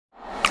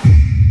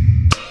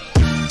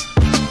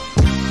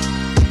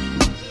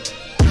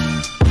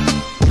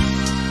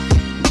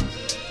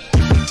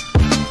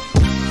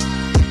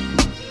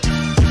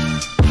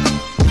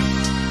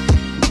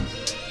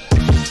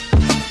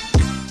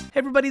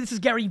everybody? This is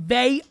Gary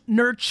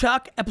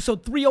Vaynerchuk,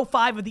 episode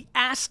 305 of the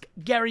Ask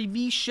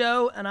GaryVee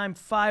show, and I'm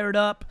fired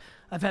up.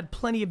 I've had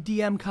plenty of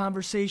DM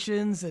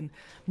conversations and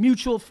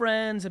mutual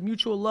friends and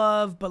mutual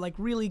love, but like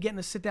really getting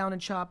to sit down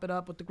and chop it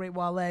up with the great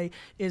Wale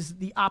is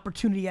the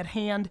opportunity at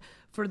hand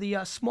for the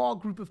small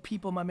group of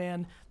people, my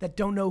man, that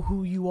don't know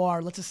who you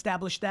are. Let's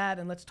establish that,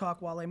 and let's talk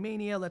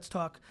Walemania, let's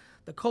talk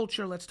the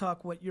culture, let's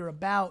talk what you're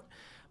about,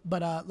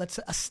 but let's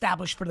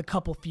establish for the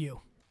couple few.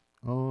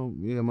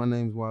 Yeah, my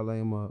name's Wale.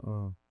 I'm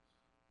a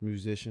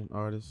musician,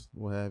 artist,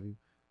 what have you,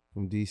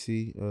 from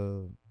DC.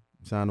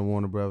 Signed to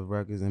Warner Brothers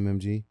Records,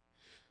 MMG.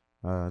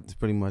 That's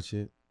pretty much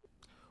it.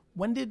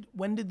 When did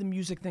the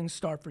music thing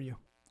start for you?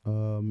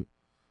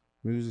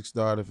 Music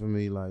started for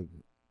me like,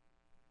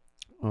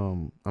 I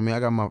mean, I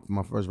got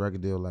my first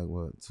record deal like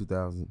what,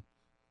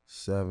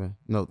 2007?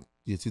 No,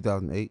 yeah,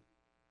 2008.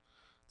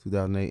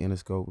 2008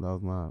 Interscope. That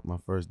was my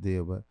first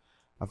deal, but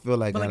I feel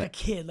like, but like a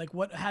kid, like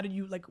what? How'd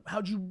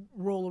you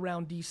roll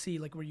around DC?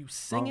 Like, were you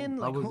singing?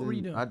 Like, what were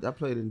you doing? I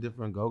played in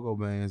different go-go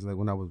bands, like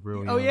when I was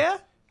real young. Oh yeah.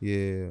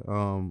 Yeah.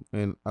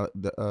 And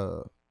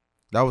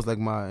that was like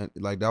my,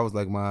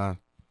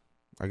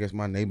 I guess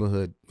my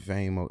neighborhood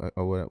fame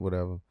or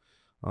whatever.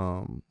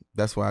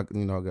 That's why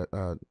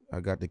I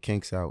got the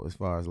kinks out as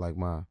far as like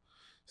my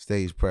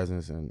stage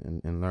presence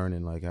and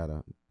learning like how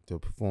to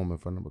perform in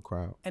front of a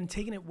crowd. And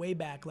taking it way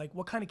back, like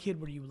what kind of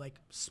kid were you? Like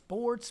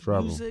sports,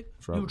 trouble. music?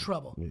 Trouble. You were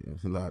trouble. Yeah,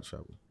 a lot of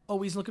trouble.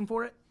 Always looking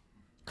for it?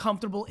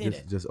 Comfortable in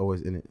it? Just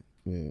always in it.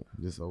 Yeah,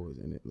 just always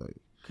in it. Like,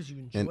 because you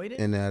enjoyed it?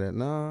 And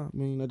nah, I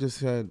mean, I just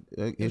had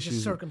issues.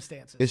 Just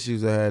circumstances.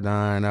 Issues I had to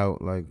iron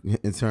out, like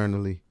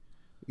internally.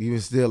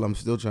 Even still, I'm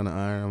still trying to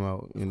iron them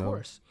out. You know, of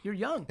course, you're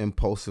young.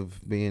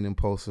 Being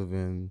impulsive,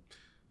 and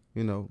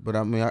you know. But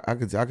I mean, I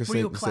could were say,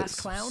 you a class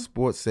clown?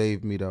 Sports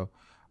saved me though.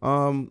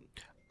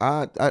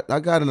 I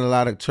got in a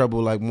lot of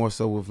trouble, like more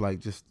so with like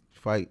just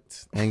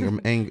fights, anger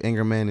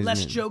management.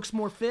 Less jokes,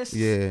 more fists.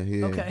 Yeah.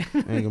 Okay.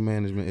 Anger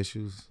management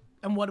issues.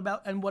 And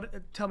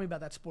tell me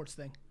about that sports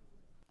thing.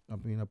 I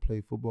mean, I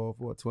played football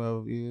for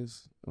 12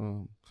 years.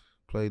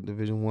 Played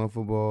Division I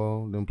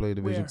football, then played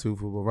Division II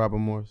football. Robert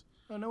Morris.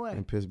 Oh, no way.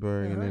 In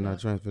Pittsburgh, and then I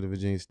transferred to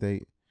Virginia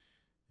State,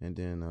 and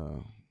then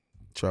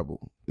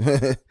trouble.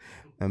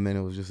 And then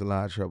it was just a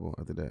lot of trouble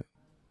after that.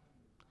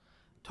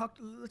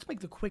 Let's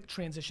make the quick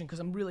transition because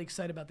I'm really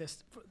excited about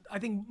this. I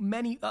think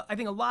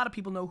a lot of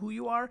people know who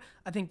you are.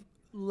 I think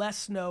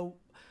less know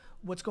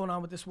what's going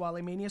on with this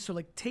Walemania. So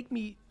like,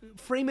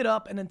 frame it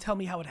up, and then tell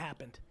me how it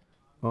happened.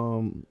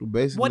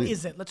 Basically, what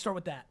is it? Let's start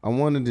with that. I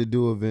wanted to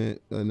do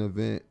an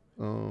event.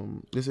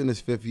 This in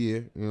its 5th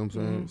year. You know what I'm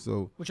saying? Mm-hmm.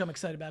 So, which I'm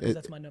excited about because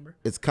that's my number.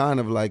 It's kind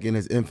of like in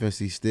its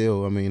infancy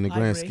still. I mean, in the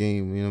grand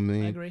scheme. You know what I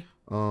mean? I agree.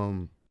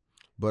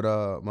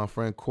 But my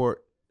friend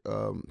Court.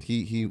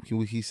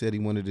 He said he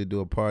wanted to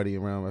do a party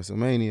around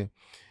WrestleMania,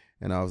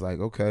 and I was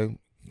like, okay,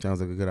 sounds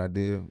like a good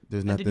idea.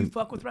 There's nothing. Did you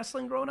fuck with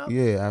wrestling growing up?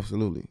 Yeah,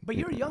 absolutely. But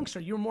you're a youngster.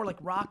 You're more like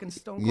Rock and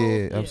Stone Cold.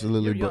 Yeah,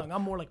 absolutely. You're young.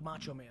 I'm more like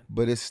Macho Man.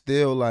 But it's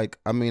still like,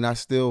 I mean, I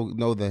still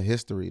know the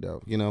history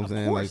though. You know what I'm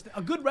saying? Of course, like,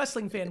 a good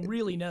wrestling fan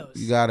really knows.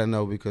 You gotta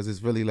know because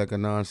it's really like a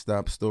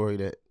nonstop story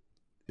that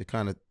it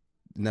kind of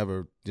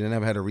never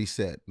had a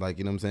reset, like,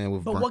 you know what I'm saying?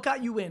 But what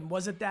got you in?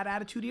 Was it that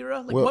Attitude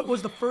Era? Like, what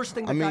was the first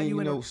thing that got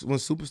you in? When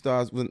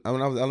Superstars, when I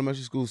was in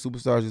elementary school,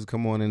 Superstars used to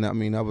come on, and I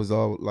mean, I was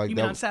all like, you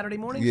mean on Saturday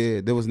mornings?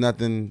 Yeah, there was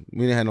nothing.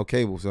 We didn't have no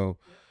cable, so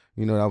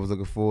you know, I was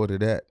looking forward to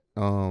that.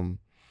 I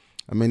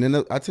mean,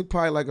 then I took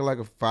probably like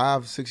a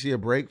 5-6 year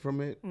break from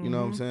it. You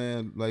know what I'm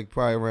saying? Like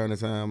probably around the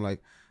time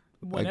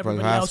when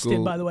everybody else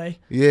did, by the way.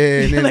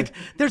 Yeah. And then, like,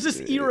 there's this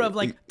era of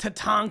like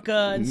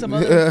Tatanka and some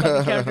other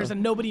fucking characters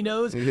and nobody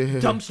knows. Yeah.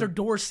 Dumpster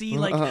Dorsey,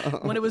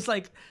 like when it was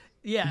like,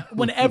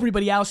 when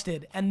everybody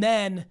ousted, and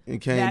then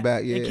it came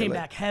back. Yeah, it came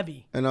back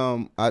heavy. And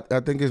I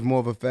think it's more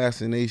of a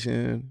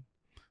fascination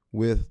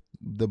with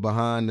the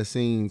behind the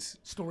scenes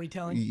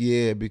storytelling.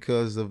 Yeah,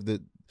 because of the,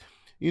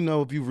 you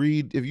know, if you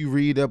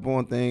read up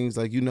on things,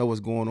 like, you know what's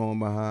going on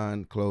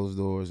behind closed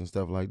doors and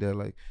stuff like that,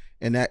 like.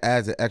 And that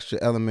adds an extra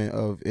element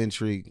of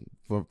intrigue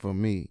for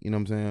me, you know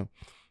what I'm saying?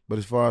 But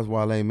as far as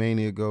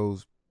Walemania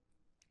goes,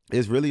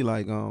 it's really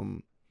like,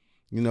 you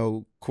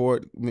know,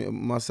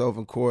 myself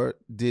and Court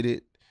did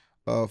it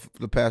for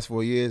the past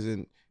 4 years,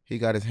 and he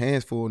got his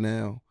hands full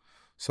now.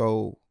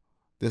 So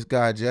this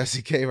guy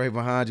Jesse K right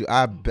behind you,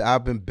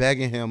 I've been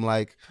begging him,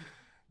 like,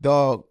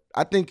 dog.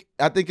 I think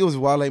it was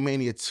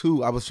Walemania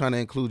 2. I was trying to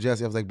include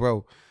Jesse. I was like,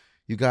 bro,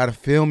 you gotta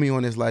film me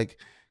on this, like.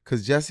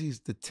 Cause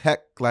Jesse's the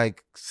tech,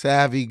 like,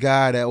 savvy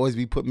guy that always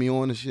be putting me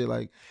on and shit.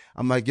 Like,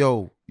 I'm like,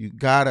 yo, you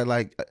gotta,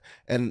 like,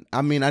 and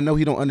I mean, I know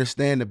he don't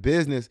understand the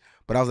business,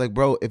 but I was like,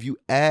 bro, if you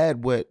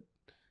add what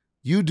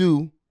you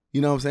do,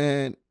 you know what I'm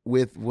saying,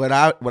 with what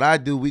I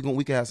do, we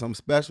can have something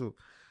special.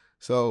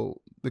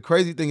 So the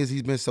crazy thing is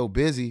he's been so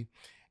busy,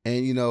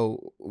 and you know,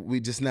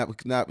 we just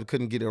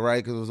couldn't get it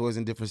right because it was always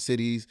in different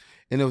cities,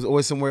 and it was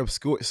always somewhere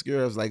obscure.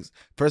 It was like,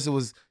 first it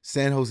was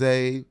San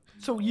Jose.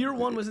 So year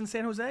one was in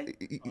San Jose?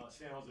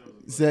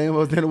 San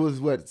Jose, then it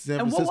was what, San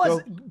Francisco? What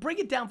was, break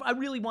it down. I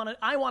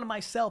wanted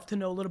myself to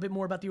know a little bit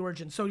more about the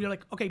origin. So you're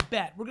like, okay,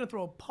 bet. We're going to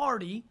throw a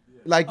party.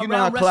 Like, you know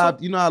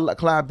how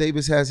Clive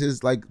Davis has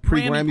his like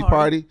pre-Grammy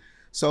party?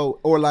 So,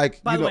 or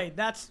like, by the way,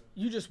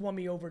 you just won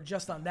me over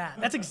just on that.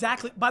 That's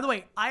exactly, by the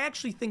way, I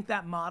actually think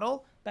that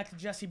model, back to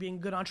Jesse being a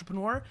good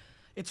entrepreneur,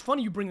 it's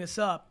funny you bring this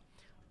up.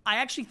 I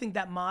actually think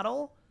that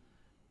model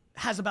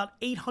has about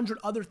 800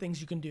 other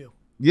things you can do.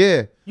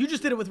 Yeah. You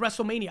just did it with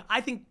WrestleMania.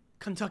 I think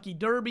Kentucky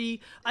Derby.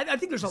 I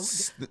think there's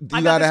a.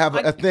 You gotta have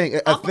a thing.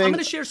 I'm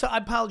gonna share. So I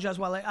apologize,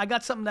 Wale. I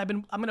got something that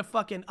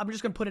I'm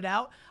just gonna put it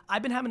out.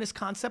 I've been having this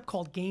concept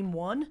called Game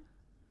One.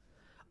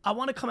 I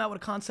want to come out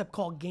with a concept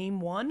called Game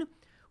One,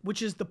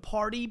 which is the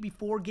party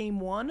before Game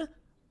One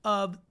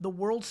of the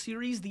World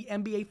Series, the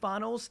NBA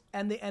Finals,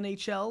 and the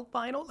NHL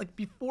Final. Like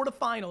before the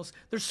finals,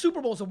 there's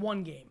Super Bowls of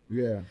one game.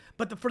 Yeah.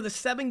 But for the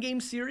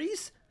 7-game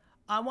series,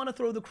 I want to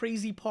throw the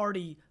crazy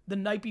party the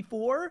night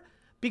before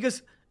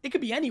because it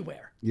could be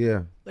anywhere.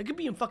 Yeah. Like it could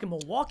be in fucking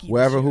Milwaukee.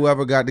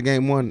 Whoever got the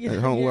game one at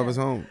home, whoever's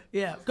home.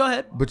 Yeah. Go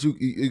ahead. But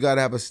you got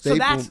to have a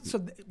staple.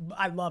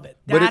 I love it.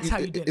 That's how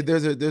you did it.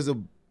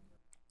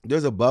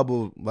 There's a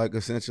bubble, like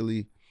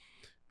essentially,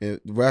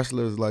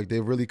 wrestlers, like they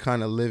really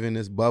kind of live in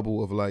this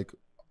bubble of like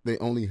they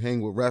only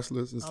hang with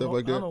wrestlers and stuff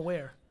like that. I'm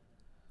aware.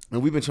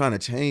 And we've been trying to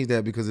change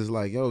that because it's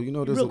like, yo, you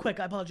know, there's real quick.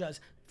 I apologize.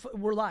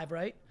 We're live,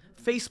 right?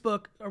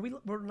 Facebook.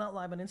 We're not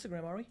live on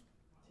Instagram, are we?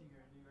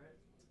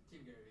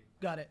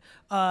 Got it.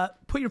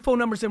 Put your phone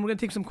numbers in. We're going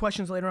to take some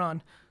questions later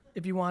on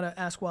if you want to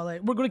ask Wale.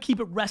 We're going to keep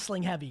it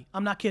wrestling heavy.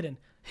 I'm not kidding.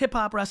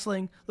 Hip-hop,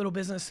 wrestling, little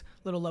business,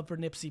 little love for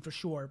Nipsey for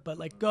sure. But,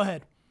 like, go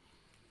ahead.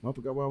 I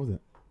forgot where I was at.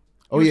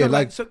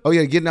 Oh,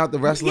 yeah, getting out the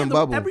wrestling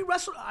bubble. Every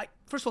wrestler,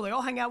 first of all, they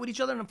all hang out with each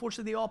other, and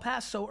unfortunately, they all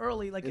pass so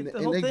early. Like, and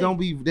the whole they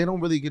thing. They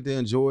don't really get to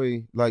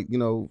enjoy, like, you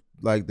know,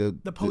 like the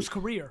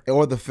post-career.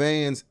 Or the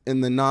fans in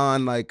the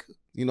non, like,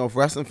 you know,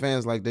 wrestling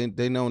fans, like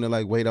they known to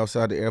like wait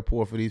outside the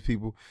airport for these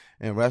people,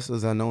 and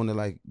wrestlers are known to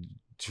like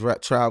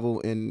travel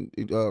in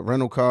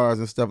rental cars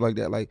and stuff like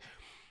that. Like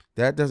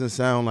that doesn't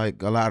sound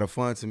like a lot of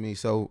fun to me.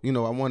 So you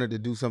know, I wanted to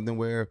do something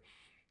where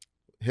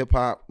hip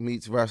hop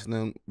meets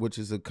wrestling, which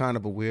is a kind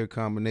of a weird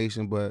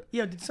combination, but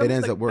it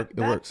ends up it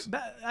works.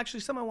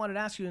 Actually, something I wanted to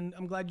ask you, and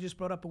I'm glad you just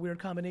brought up a weird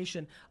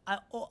combination.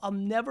 I'll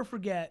never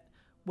forget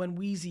when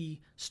Weezy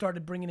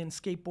started bringing in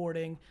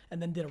skateboarding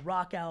and then did a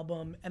rock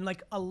album. And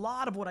like a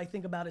lot of what I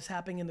think about is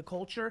happening in the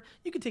culture.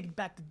 You could take it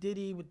back to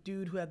Diddy with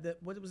dude who had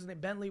what was his name,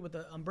 Bentley with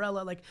the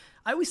umbrella. Like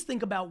I always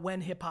think about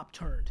when hip hop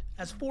turned.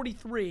 As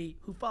 43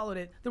 who followed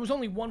it, there was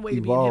only one way to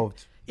be in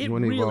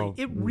hip.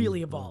 It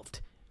really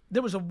evolved.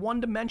 There was a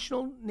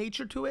one-dimensional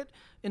nature to it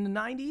in the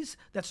 90s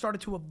that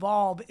started to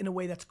evolve in a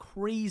way that's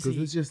crazy.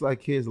 Because it's just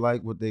like kids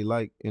like what they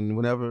like. And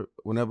whenever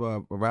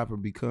a rapper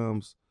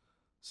becomes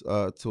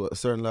to a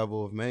certain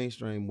level of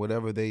mainstream,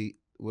 whatever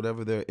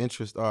their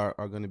interests are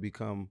going to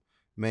become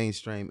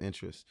mainstream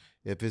interests.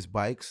 If it's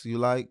bikes you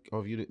like,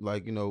 or if you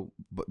like, you know,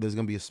 there's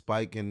going to be a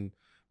spike in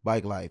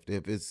bike life.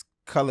 If it's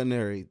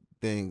culinary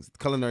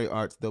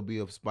arts, there'll be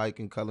a spike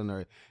in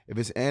culinary. If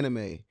it's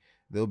anime,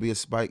 there'll be a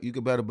spike. You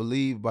could better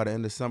believe by the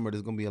end of summer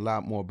there's going to be a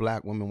lot more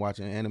black women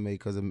watching anime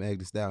because of Meg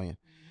Thee Stallion.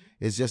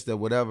 Mm-hmm. It's just that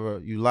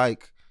whatever you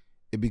like,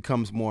 it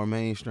becomes more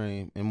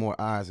mainstream and more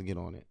eyes to get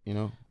on it, you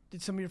know?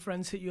 Did some of your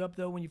friends hit you up,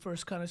 though, when you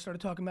first kind of started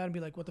talking about it and be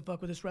like, what the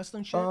fuck with this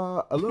wrestling shit?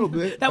 A little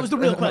bit. That was the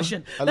real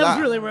question. That was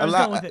really where I was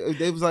going with it.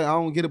 They was like, I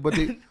don't get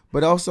it,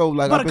 but also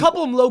like. But a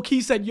couple of them low-key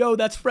said, yo,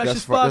 that's fresh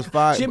as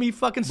fuck. Jimmy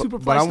fucking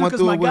Superfly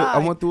Snuka's my guy. I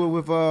went through it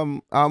with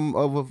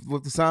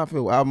the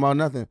Seinfeld album or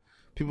nothing.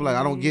 People like,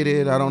 I don't get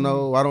it. I don't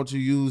know. Why don't you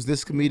use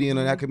this comedian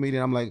or that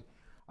comedian? I'm like,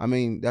 I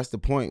mean, that's the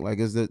point. Like,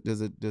 there's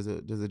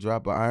a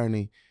drop of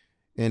irony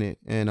in it,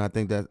 and I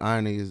think that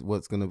irony is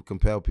what's gonna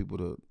compel people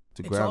to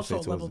gravitate towards it.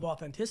 It's also a level of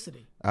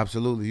authenticity.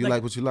 Absolutely. You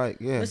like what you like.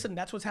 Yeah. Listen,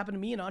 that's what's happened to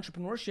me in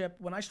entrepreneurship.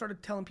 When I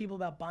started telling people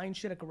about buying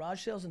shit at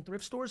garage sales and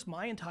thrift stores,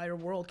 my entire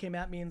world came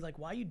at me and like,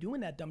 why are you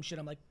doing that dumb shit?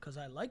 I'm like, because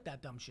I like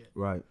that dumb shit.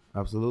 Right.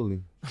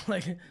 Absolutely.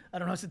 Like, I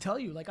don't know how to tell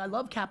you. Like, I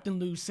love Captain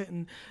Lou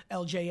sitting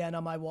LJN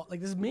on my wall.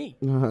 Like, this is me.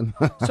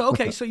 So,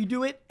 okay, so you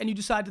do it and you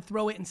decide to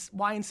throw it.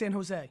 Why in San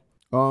Jose?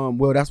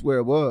 Well, that's where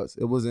it was.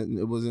 It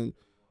wasn't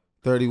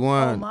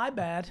 31. Oh, my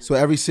bad. So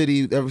every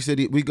city,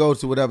 we go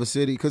to whatever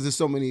city because there's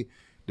so many.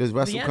 There's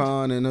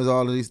WrestleCon and there's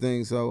all of these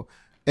things. So,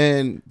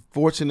 and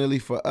fortunately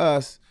for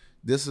us,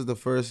 this is the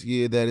first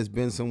year that it's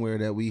been somewhere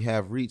that we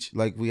have reached.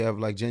 Like we have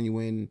like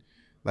genuine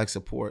like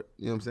support.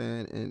 You know what I'm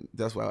saying? And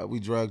that's why we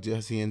drug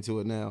Jesse into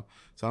it now.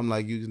 So I'm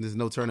like, there's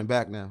no turning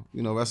back now.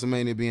 You know,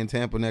 WrestleMania be in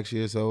Tampa next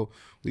year, so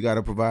we got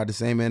to provide the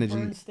same energy.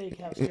 Burn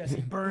Steakhouse,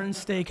 Jesse. Burn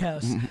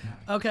Steakhouse.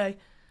 Okay,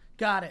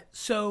 got it.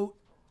 So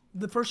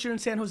the first year in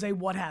San Jose,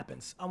 what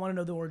happens? I want to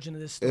know the origin of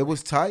this story. It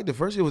was tight. The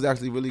first year was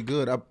actually really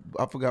good.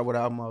 I forgot what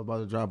album I was about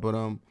to drop, but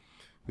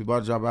we about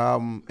to drop an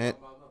album, and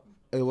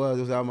it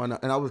was album,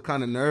 and I was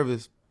kind of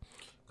nervous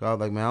 'Cause I was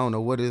like, man, I don't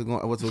know what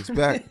to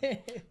expect.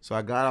 So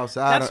I got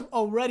outside. That's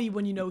already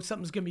when you know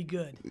something's gonna be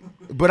good.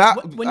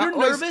 But when you're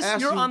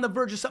nervous, you're on the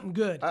verge of something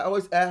good. I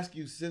always ask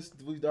you since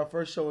our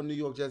first show in New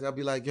York, Jesse. I'll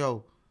be like,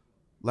 yo,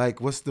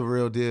 like, what's the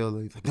real deal?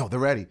 He's like, no, they're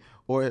ready.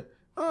 Or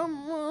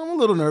I'm a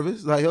little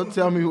nervous. Like, he'll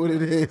tell me what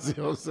it is.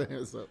 You know what I'm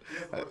saying? So,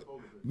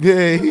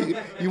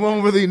 yeah, you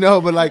won't really know,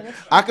 but like,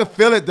 I can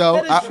feel it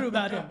though. That is true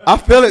about him. I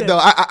feel it though.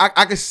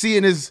 I can see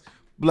in his,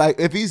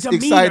 like, if he's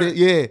demeanor. Excited,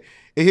 yeah.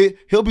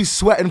 He'll be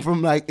sweating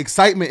from like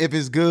excitement if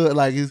it's good.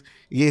 Like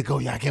I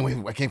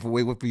can't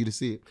wait for you to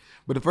see it.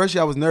 But the first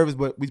year I was nervous,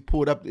 but we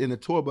pulled up in the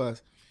tour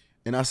bus,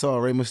 and I saw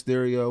Rey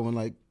Mysterio and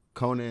like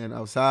Conan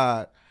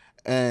outside,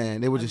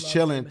 and they were just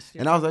chilling,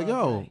 and I was like,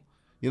 yo,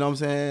 you know what I'm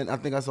saying? I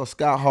think I saw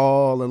Scott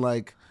Hall and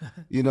like,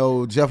 you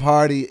know, Jeff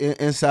Hardy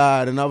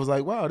inside, and I was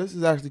like, wow, this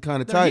is actually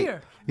kind of tight.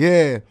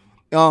 Here.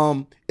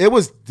 Yeah, it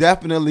was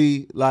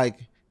definitely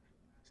like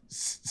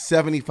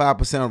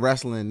 75%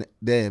 wrestling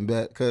then,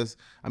 because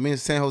I mean,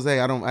 it's San Jose.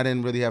 I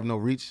didn't really have no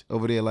reach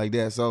over there like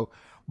that. So,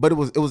 but it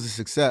was a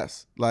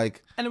success.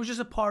 Like, and it was just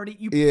a party.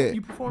 You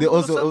performed. It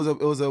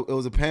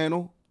was a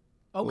panel.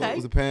 Okay. It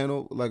was a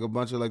panel, like a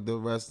bunch of like the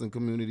wrestling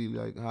community,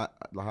 like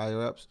the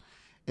higher ups,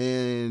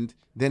 and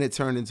then it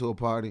turned into a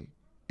party,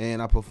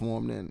 and I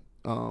performed in.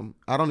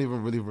 I don't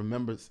even really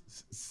remember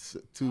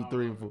 2,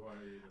 3, and 4.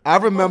 I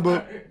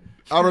remember.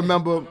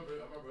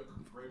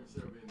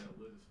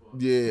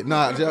 Yeah,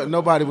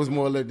 nobody was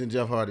more lit than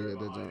Jeff Hardy at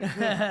that joint.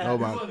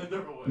 Nobody.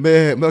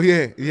 Man, no,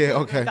 yeah,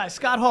 okay. Guys,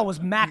 Scott Hall was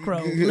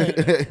macro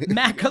lit.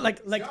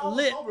 like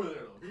lit.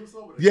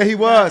 Yeah, he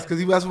was,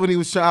 because that's when he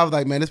was trying. I was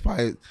like, man, this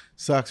probably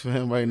sucks for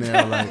him right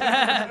now. Like,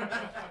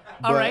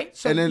 all right,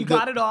 so you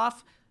got it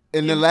off.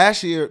 And then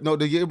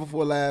the year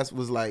before last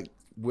was like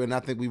when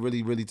I think we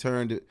really, really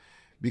turned it,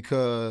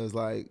 because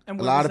like a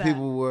lot of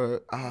people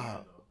were.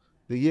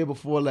 The year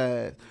before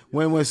last,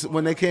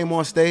 when they came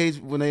on stage,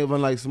 when they were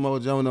like Samoa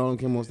Joe and all them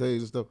came on stage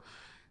and stuff,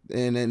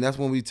 and then that's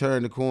when we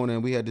turned the corner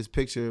and we had this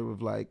picture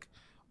of like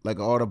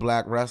all the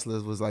black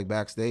wrestlers was like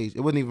backstage.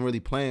 It wasn't even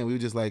really playing. We were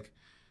just like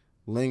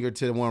lingered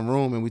to the one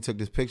room and we took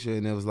this picture,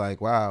 and it was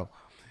like, wow,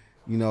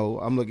 you know,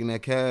 I'm looking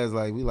at Kaz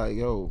like, we like,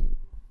 yo,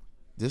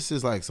 this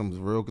is like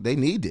some real. They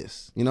need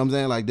this. You know what I'm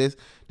saying? Like this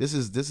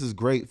is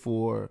great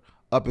for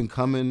up and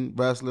coming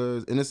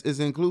wrestlers, and it's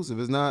inclusive.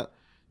 It's not.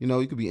 You know,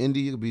 you could be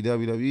indie, you could be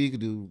WWE, you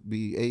could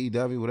be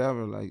AEW,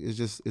 whatever. Like,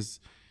 it's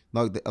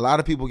like a lot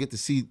of people get to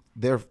see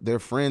their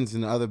friends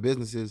in the other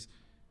businesses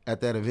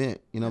at that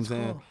event. You know what I'm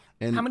saying? Cool.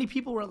 And how many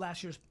people were at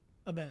last year's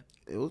event?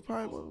 It was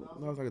probably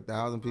like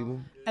 1,000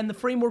 people. And the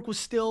framework was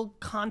still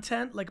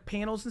content, like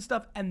panels and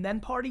stuff, and then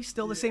party,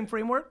 still the same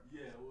framework?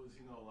 Yeah, it was,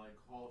 like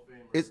Hall of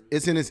Fame.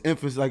 It's in its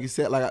infancy, like you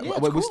said. Like,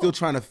 we're cool. still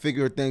trying to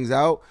figure things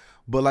out.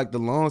 But like the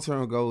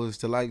long-term goal is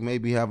to like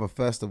maybe have a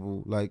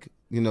festival, like,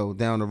 you know,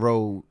 down the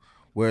road.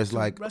 Where it's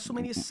like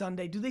WrestleMania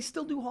Sunday. Do they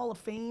still do Hall of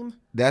Fame?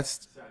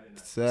 That's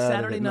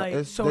Saturday night.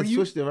 No, so they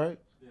switched it, right?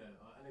 Yeah,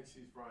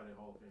 NXT's Friday,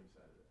 Hall of Fame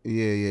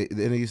Saturday.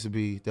 Yeah. And it used to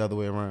be the other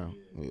way around.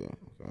 Yeah.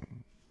 Okay.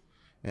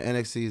 And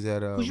NXT's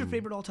at. Who's your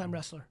favorite all-time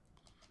wrestler?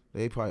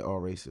 They probably all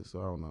racist,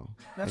 so I don't know.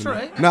 That's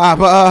right. Nah,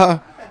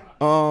 but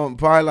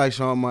probably like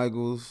Shawn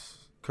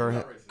Michaels,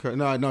 Shawn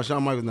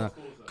Michaels not.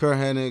 Kurt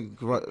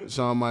Hennig,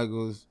 Shawn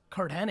Michaels.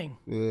 Kurt Hennig.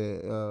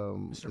 Yeah,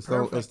 Mr.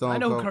 Perfect. I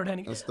know Kurt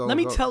Hennig. Let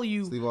me tell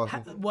you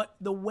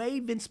the way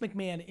Vince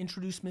McMahon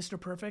introduced Mr.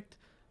 Perfect.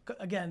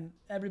 Again,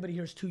 everybody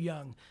here is too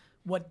young.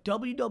 What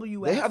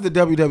WWF? They have the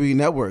WWE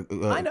network,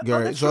 I know,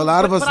 Gary. So a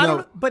lot of us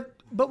know. But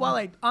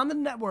Wale, on the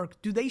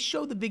network, do they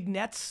show the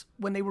vignettes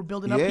when they were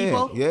building up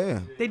people?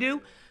 Yeah, they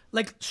do.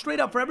 Like straight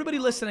up for everybody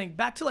listening,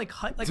 back to like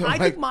I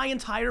think my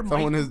entire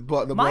my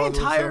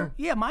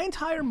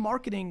entire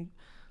marketing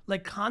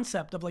like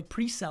concept of like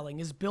pre-selling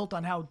is built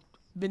on how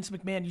Vince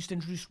McMahon used to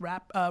introduce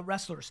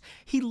wrestlers.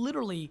 He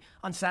literally,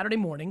 on Saturday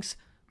mornings,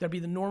 there'd be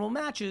the normal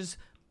matches,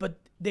 but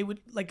they would,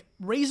 like,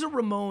 Razor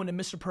Ramon and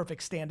Mr.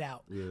 Perfect stand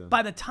out. Yeah.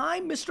 By the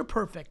time Mr.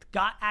 Perfect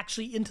got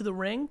actually into the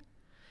ring,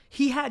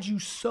 he had you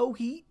so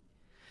heat.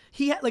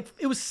 He had, like,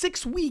 it was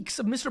 6 weeks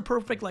of Mr.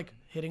 Perfect, like,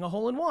 hitting a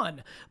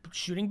hole-in-one,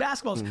 shooting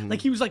basketballs. Mm-hmm.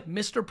 Like, he was, like,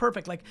 Mr.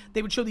 Perfect. Like,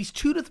 they would show these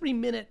 2 to 3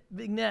 minute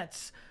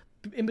vignettes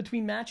in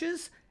between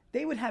matches.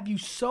 They would have you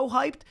so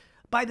hyped.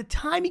 By the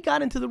time he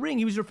got into the ring,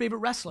 he was your favorite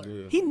wrestler.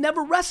 Yeah. He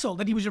never wrestled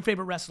that he was your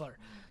favorite wrestler.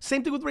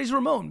 Same thing with Razor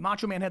Ramon.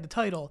 Macho Man had the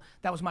title.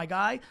 That was my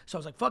guy. So I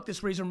was like, fuck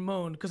this Razor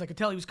Ramon, because I could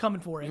tell he was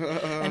coming for it.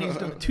 And he was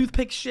doing the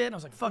toothpick shit. And I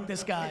was like, fuck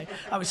this guy.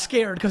 I was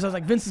scared because I was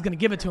like, Vince is going to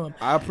give it to him.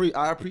 I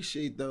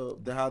appreciate the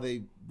how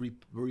they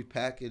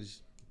repackage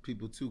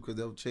people too, because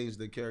they'll change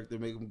their character,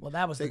 make them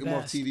take them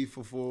off TV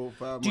for 4 or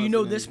 5 months. Do you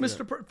know this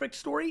Mr. Perfect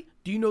story?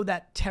 Do you know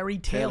that Terry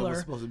Taylor was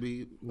supposed to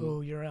be? Oh,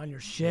 you're on your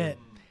shit.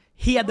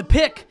 He had the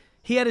pick.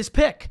 He had his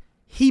pick.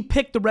 He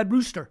picked the Red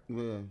Rooster.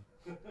 Yeah.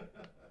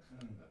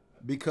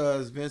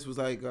 Because Vince was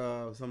like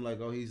something like,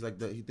 oh, he's like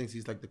he thinks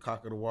he's like the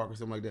cock of the walk or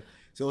something like that.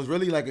 So it was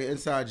really like an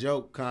inside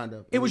joke kind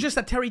of. It was just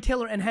that Terry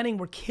Taylor and Hennig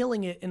were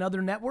killing it in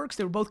other networks.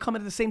 They were both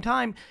coming at the same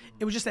time.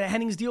 It was just that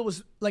Henning's deal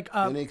was like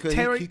and he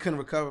couldn't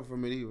recover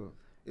from it either.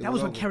 That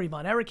was when Kerry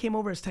Von Erich came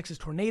over as Texas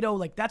Tornado.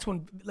 Like that's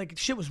when like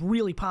shit was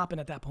really popping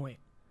at that point.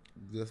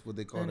 That's what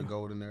they call the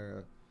golden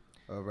era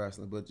of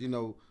wrestling. But you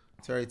know,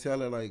 Terry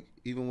Taylor, like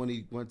even when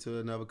he went to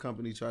another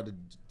company, tried to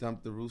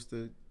dump the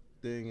Rooster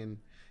thing, and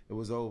it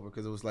was over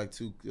because it was like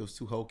too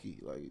hokey.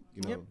 Like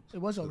you know, Yep,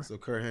 it was over. So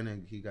Kurt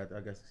Hennig,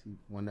 I guess he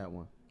won that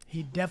one.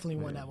 He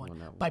definitely won that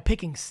one by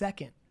picking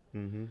second.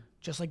 Mm-hmm.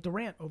 Just like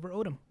Durant over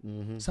Odom.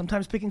 Mm-hmm.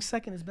 Sometimes picking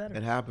second is better.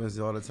 It happens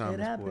all the time. It in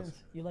happens.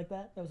 Sports. You like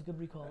that? That was a good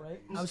recall, right?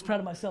 I was proud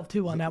of myself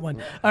too on that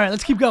one. All right,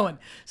 let's keep going.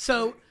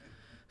 So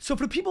for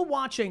the people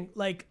watching,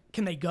 like,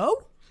 can they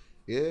go?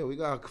 Yeah, we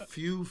got a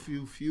few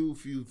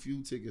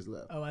tickets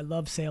left. Oh, I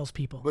love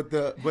salespeople. But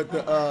the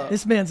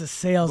this man's a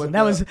salesman.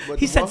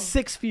 He said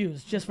 6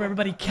 views just for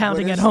everybody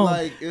counting at it's home.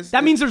 like-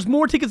 that means there's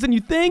more tickets than you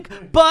think,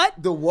 but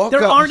The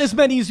walk-ups- there aren't as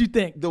many as you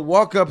think. the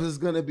walk-up is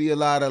gonna be a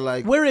lot of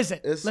like. Where is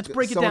it? it's Let's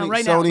break it Sony- down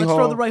right now. Sony Let's Hall.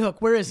 throw the right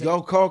hook. Where is it?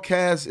 Y'all call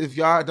Cass if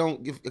y'all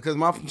don't, because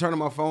I'm turning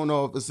my phone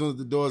off as soon as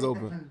the doors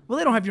open. Well,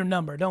 they don't have your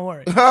number. Don't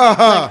worry.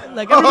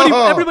 Like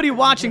everybody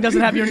watching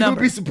doesn't have your You'll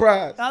number. be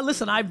surprised.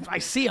 Listen, I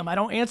see them. I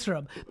don't answer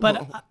them. But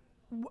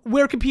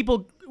where should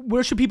people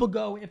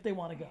go if they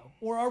want to go?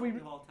 Or are we?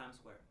 Sony Hall, Times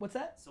Square. What's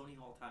that? Sony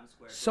Hall, Times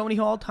Square. Sony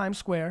Hall, Times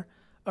Square.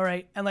 All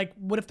right. And like,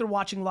 what if they're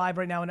watching live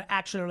right now and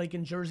actually are like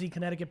in Jersey,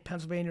 Connecticut,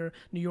 Pennsylvania,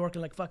 New York,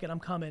 and like, fuck it, I'm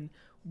coming.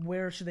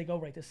 Where should they go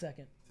right this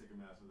second?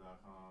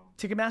 Ticketmaster.com.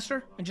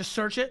 Ticketmaster? And just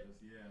search it?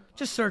 Yeah.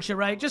 Just search it,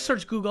 right? Just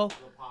search Google.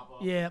 It'll pop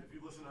up. Yeah. If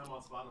you listen to him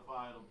on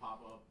Spotify, it'll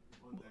pop up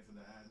next to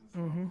the ads and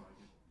stuff. Mm-hmm. Like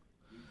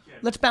you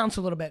can't Let's bounce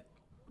a little bit.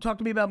 Talk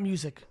to me about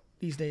music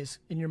these days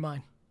in your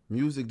mind.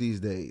 Music these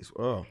days.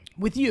 Oh.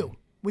 With you.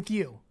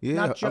 Yeah,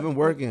 Not ju- I've been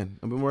working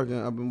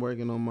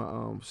on my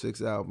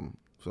 6th album.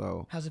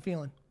 So How's it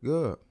feeling?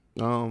 good.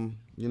 You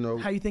know,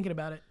 How you thinking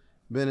about it?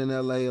 been in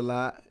LA a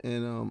lot,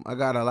 and I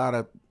got a lot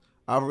of.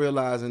 I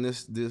realize in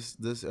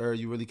this era,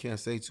 you really can't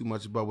say too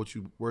much about what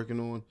you're working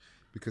on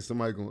because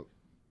somebody gonna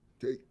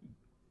take.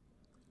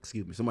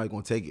 Excuse me, somebody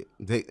gonna take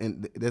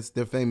it.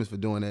 They're famous for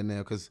doing that now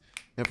because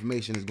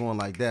information is going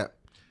like that.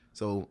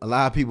 So a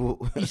lot of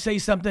people. You say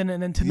something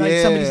and then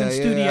tonight somebody's in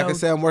studio. I can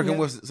say I'm working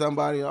with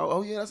somebody.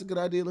 Oh yeah, that's a good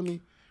idea. Let me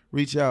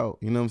reach out.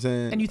 You know what I'm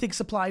saying? And you think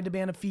supply and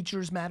demand of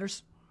features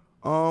matters?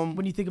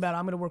 When you think about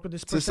I'm going to work with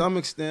this person? To some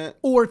extent.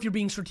 Or if you're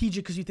being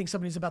strategic because you think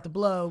somebody's about to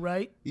blow,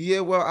 right?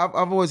 Yeah, well,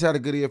 I've always had a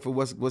good ear for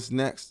what's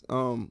next.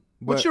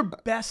 What's your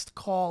best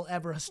call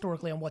ever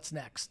historically on what's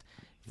next?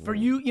 For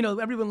you, you know,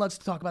 everyone loves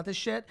to talk about this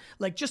shit.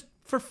 Like, just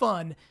for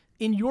fun,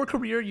 in your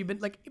career, you've been,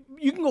 like,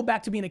 you can go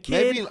back to being a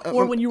kid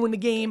or when you were in the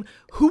game.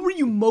 Who were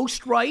you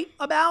most right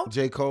about?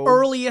 J. Cole.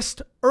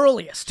 Earliest,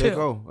 too. J.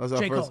 Cole. That was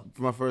J. Cole.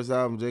 my first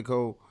album, J.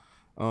 Cole.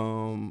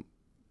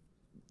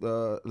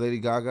 Lady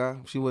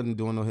Gaga. She wasn't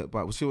doing no hip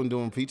hop. She wasn't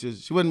doing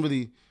features. She wasn't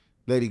really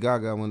Lady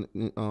Gaga when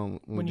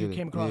you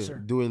came across her.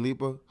 Dua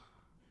Lipa.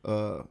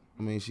 I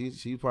mean,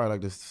 she's probably like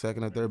the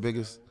second or third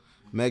biggest.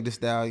 Meg Thee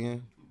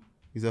Stallion.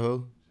 He's a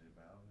who?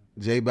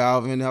 J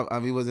Balvin. I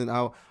mean, he wasn't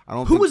out. I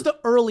don't. Who was the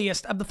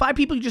earliest of the 5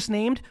 people you just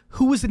named?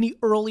 Who was in the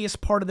earliest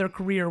part of their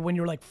career when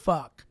you're like,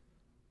 fuck?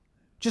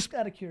 Just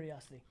out of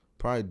curiosity.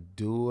 Probably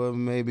Dua,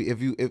 maybe. If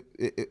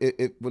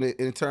when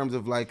in terms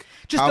of like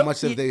Just how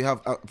much of they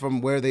have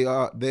from where they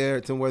are there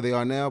to where they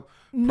are now.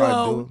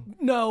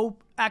 No,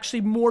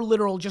 actually more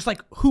literal. Just like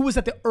who was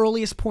at the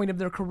earliest point of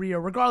their career,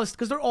 regardless,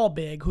 because they're all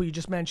big. Who you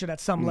just mentioned at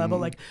some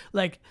level,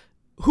 like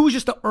who was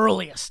just the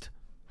earliest?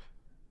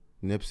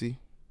 Nipsey,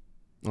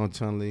 on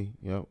Chun-Li.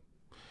 Yep,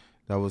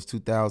 that was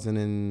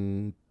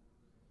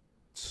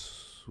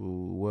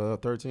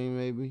 2013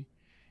 maybe.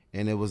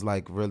 And it was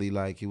like really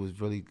like he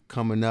was really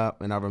coming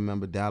up, and I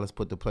remember Dallas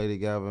put the play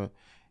together,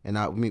 and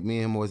me and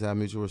him always had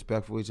mutual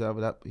respect for each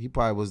other. He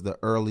probably was the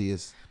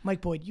earliest.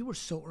 Mike Boyd, you were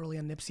so early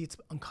on Nipsey, it's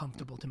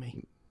uncomfortable to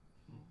me.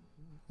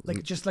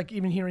 Like just like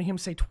even hearing him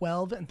say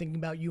 12 and thinking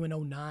about you in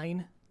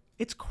 09,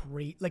 it's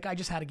great. Like I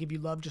just had to give you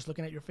love just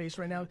looking at your face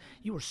right now.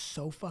 You were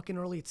so fucking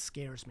early, it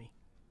scares me.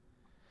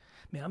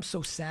 Man, I'm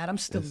so sad. I'm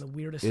still in the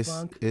weirdest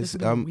funk. This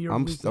has been a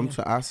weird weekend.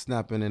 I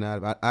snap in and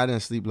out. I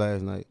didn't sleep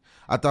last night.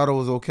 I thought it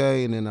was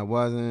okay, and then I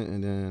wasn't,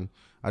 and then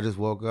I just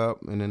woke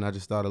up, and then I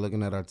just started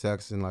looking at our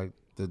texts and like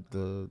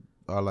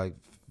our like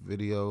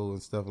video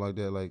and stuff like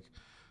that, like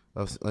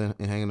us and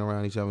hanging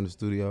around each other in the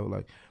studio.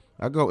 Like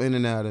I go in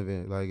and out of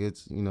it. Like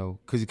it's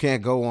because you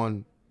can't go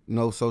on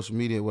no social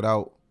media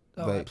without.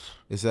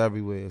 It's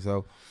everywhere.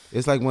 So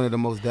it's like one of the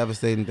most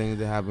devastating things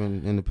that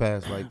happened in the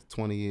past like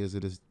 20 years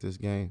of this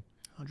game.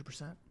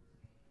 100%.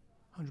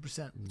 Let's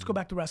go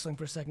back to wrestling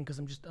for a second because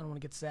I don't want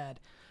to get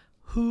sad.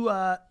 Who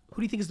do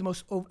you think is the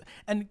most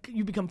and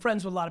you become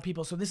friends with a lot of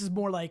people, so this is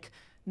more like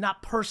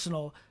not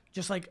personal,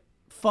 just like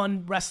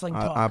fun wrestling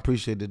talk. I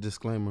appreciate the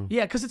disclaimer.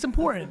 Yeah, because it's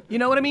important. You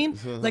know what I mean?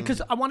 Like,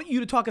 because I wanted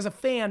you to talk as a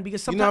fan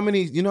because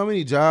sometimes you know how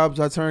many jobs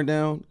I turned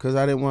down because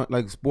I didn't want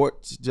like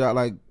sports job,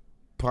 like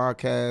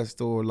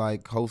podcast or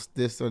like host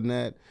this or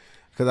that.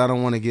 Because I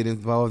don't want to get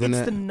involved in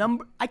that. It's the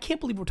number. I can't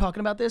believe we're talking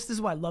about this. This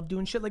is why I love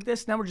doing shit like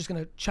this. Now we're just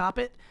going to chop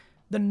it.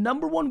 The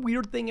number one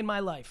weird thing in my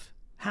life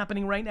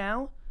happening right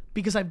now,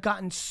 because I've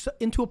gotten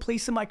into a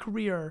place in my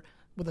career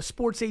with a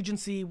sports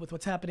agency, with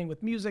what's happening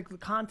with music, the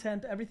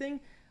content, everything.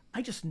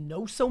 I just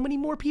know so many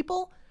more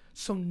people.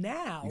 So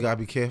now You gotta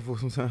be careful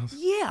sometimes.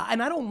 yeah,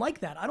 and I don't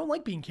like that. I don't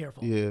like being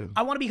careful. Yeah.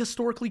 I want to be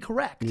historically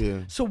correct.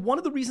 Yeah. So one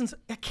of the reasons,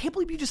 I can't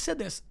believe you just said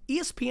this,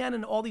 ESPN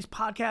and all these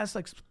podcasts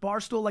like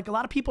Barstool, like a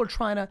lot of people are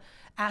trying to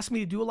ask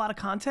me to do a lot of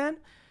content.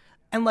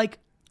 And like,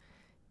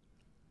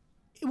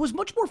 it was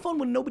much more fun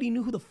when nobody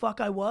knew who the fuck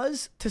I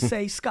was to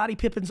say Scottie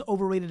Pippen's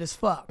overrated as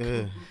fuck.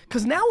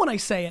 Because now when I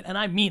say it, and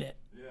I mean it,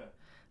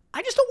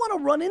 I just don't want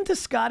to run into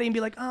Scottie and be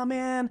like, oh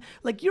man,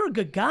 like you're a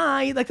good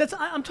guy. Like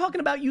I'm talking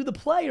about you, the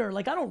player.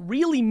 Like I don't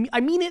really, I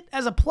mean it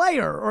as a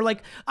player. Or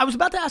like, I was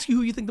about to ask you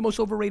who you think the most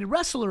overrated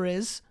wrestler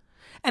is.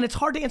 And it's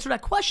hard to answer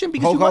that question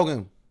because Hulk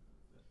Hogan.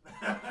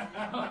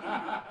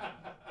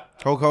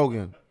 Hulk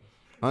Hogan.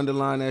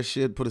 Underline that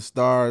shit, put a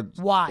star.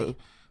 Why?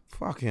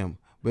 Fuck him.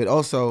 But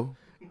also,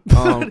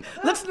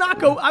 let's not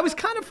go. I was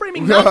kind of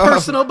framing not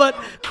personal, but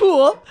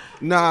cool.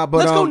 Nah, but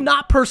let's go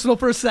not personal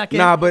for a second.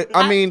 Nah, but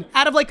I mean,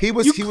 out of like he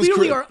was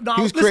clearly are not.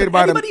 He was Listen, created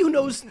by anybody who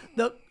knows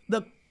the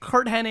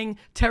Kurt Hennig,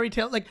 Terry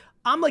Taylor, like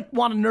I'm like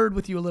want to nerd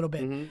with you a little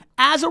bit.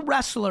 As a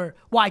wrestler,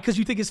 why? Because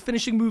you think his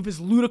finishing move is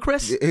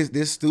ludicrous.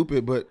 It's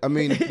stupid, but I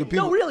mean, the people,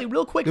 no, really,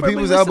 real quick. The for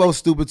people's everybody elbow's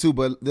stupid too.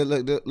 But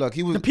look,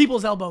 he was the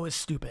people's elbow is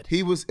stupid.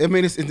 He was. I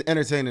mean, it's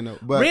entertaining though.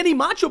 But Randy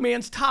Macho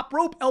Man's top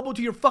rope elbow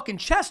to your fucking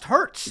chest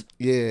hurts.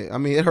 Yeah, I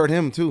mean, it hurt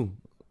him too.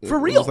 For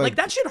real, like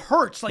that shit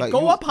hurts. Like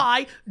go up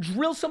high,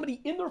 drill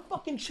somebody in their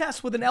fucking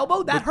chest with an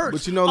elbow. That hurts.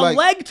 But you know, a like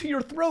leg to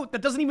your throat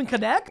that doesn't even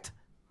connect.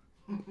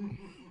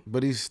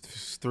 But he's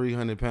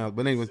 300 pounds.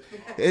 But anyways,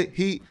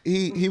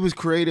 he was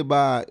created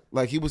by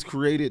he was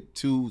created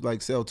to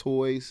like sell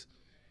toys,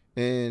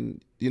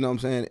 and you know what I'm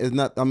saying. It's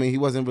not. I mean, he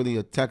wasn't really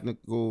a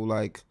technical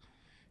like.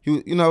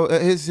 He, you know,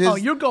 his. Oh,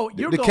 you're going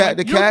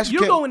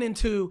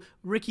into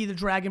Ricky the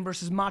Dragon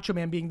versus Macho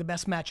Man being the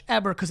best match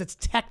ever because it's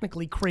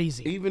technically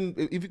crazy. Even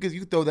if because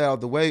you throw that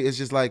out the way, it's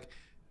just like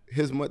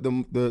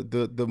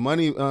the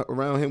money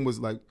around him was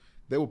like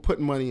they were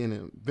putting money in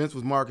him. Vince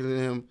was marketing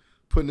him,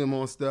 putting him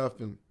on stuff,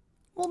 and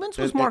well, Vince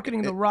was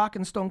marketing The Rock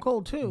and Stone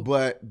Cold too.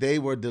 But they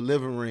were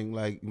delivering.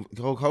 Like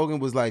Hulk Hogan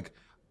was like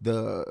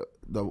the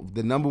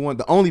number one,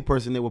 the only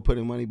person they were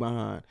putting money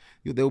behind.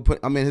 They were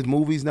I mean, his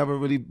movies never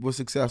really were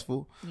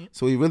successful,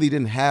 so he really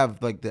didn't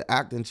have like the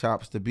acting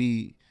chops to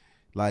be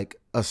like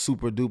a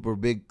super duper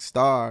big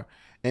star.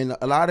 And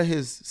a lot of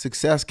his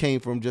success came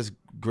from just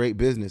great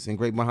business and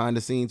great behind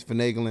the scenes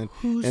finagling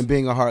and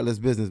being a heartless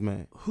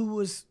businessman. Who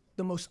was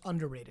the most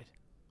underrated?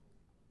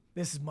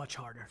 This is much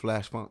harder.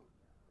 Flash Funk.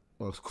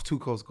 Oh, Too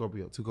Cold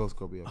Scorpio. Oh, Too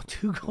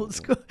Cold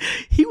Scorpio.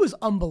 He was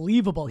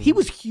unbelievable. He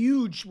was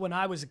huge when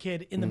I was a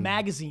kid in the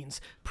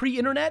magazines.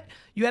 Pre-internet,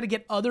 you had to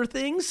get other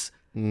things.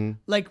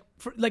 Like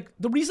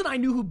the reason I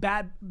knew who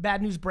Bad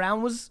News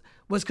Brown was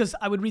because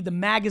I would read the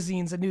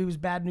magazines. I knew he was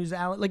Bad News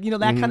Allen. Like, you know,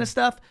 that kind of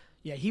stuff.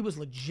 Yeah, he was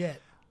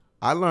legit.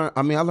 I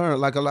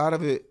learned like a lot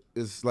of it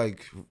is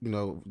like, you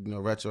know,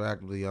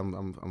 retroactively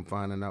I'm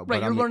finding out. Right,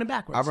 but you're learning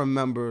backwards. I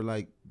remember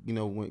like, you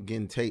know, when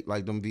getting tape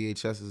like them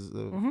VHSs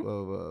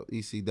of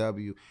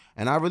ECW,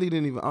 and I really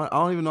didn't even. I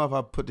don't even know if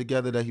I put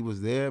together that he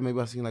was there. Maybe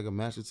I seen like a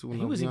match or two.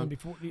 He was even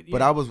before. Yeah.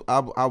 But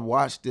I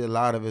watched a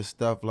lot of his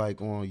stuff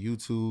like on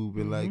YouTube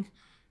and like,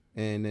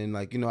 and then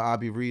like, you know, I'll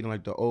be reading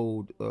like the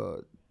old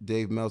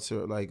Dave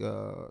Meltzer like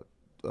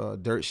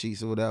dirt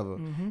sheets or whatever,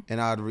 and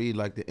I'd read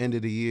like the end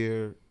of the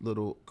year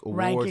little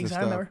awards rankings, and stuff.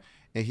 I remember.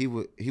 And he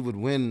would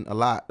win a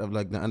lot of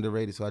like the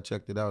underrated. So I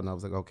checked it out and I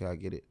was like, okay, I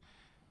get it.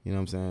 You know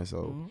what I'm saying?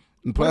 So.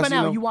 Plus, what about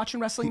now? Are you watching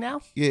wrestling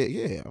now?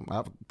 Yeah.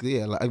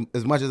 Like,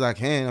 as much as I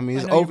can. I mean,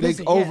 it's it's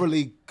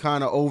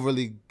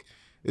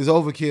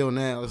overkill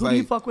now. It's Who do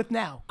you fuck with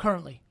now,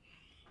 currently?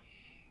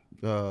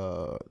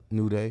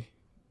 New Day,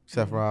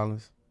 Seth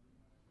Rollins.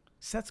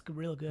 Seth's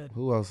real good.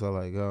 Who else I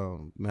like?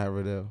 Matt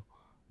Riddle.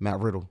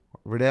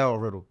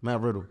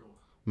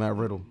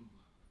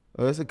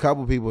 There's a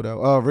couple people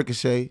though.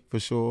 Ricochet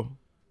for sure.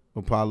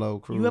 Apollo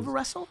Crews. You ever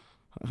wrestle?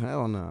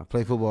 Hell no.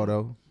 Play football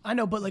though. I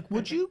know, but like,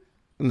 would you?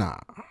 Nah.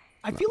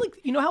 I feel like,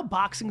 you know how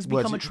boxing's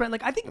become a trend?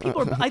 Like, I think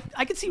people are,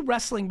 I could see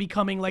wrestling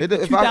becoming like If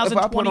 2021,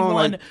 I put on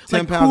like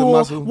 10 pounds cool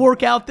of muscle,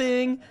 workout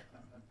thing.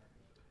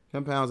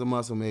 10 pounds of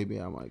muscle,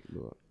 maybe I might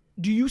do it.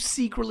 Do you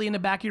secretly in the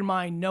back of your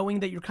mind,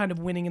 knowing that you're kind of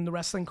winning in the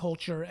wrestling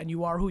culture and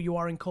you are who you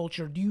are in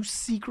culture, do you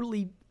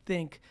secretly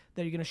think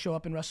that you're going to show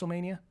up in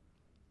WrestleMania?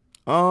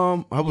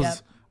 I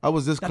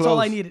was this close. That's all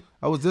I needed.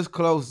 I was this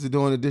close to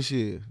doing it this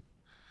year.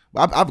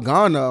 I've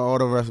gone to all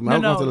the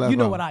WrestleMania. No, you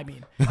know what I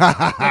mean.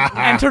 Like,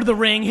 enter the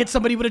ring, hit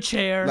somebody with a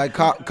chair. Like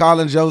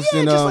Colin Jost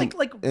and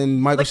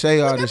Michael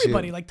Shea like this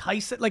everybody, year. like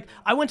Tyson. Like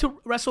I went to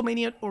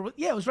WrestleMania,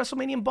 it was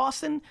WrestleMania in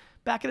Boston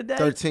back in the day.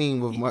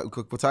 13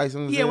 with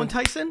Tyson. Yeah, when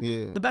Tyson.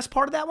 Yeah. The best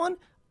part of that one,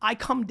 I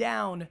come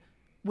down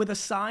with a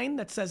sign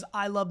that says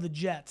 "I love the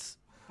Jets."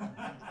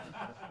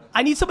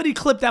 I need somebody to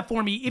clip that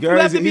for me. If Gary's,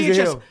 you have to be he's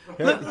a just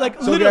heel.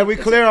 like So that we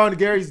clear on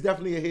Gary's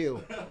definitely a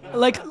heel.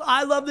 like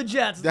I love the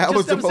Jets. That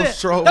was the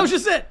most troll. That was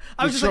just it.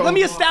 I was just like, let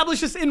me troll.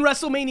 establish this in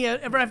WrestleMania.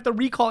 Ever have to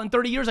recall in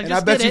 30 years? I And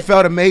just I bet did you it.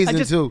 felt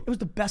amazing too. It was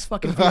the best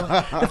fucking feeling.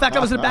 The fact I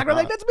was in the background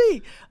like that's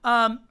me.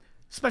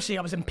 Especially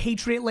I was in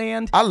Patriot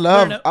Land.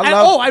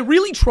 I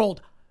really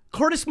trolled.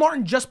 Curtis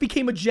Martin just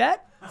became a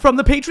Jet from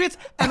the Patriots,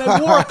 and I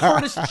wore a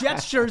Curtis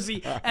Jets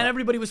jersey, and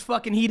everybody was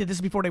fucking heated. This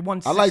is before they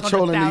won. I like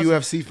trolling the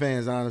 600,000. UFC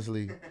fans,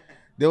 honestly.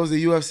 There was a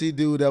UFC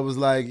dude that was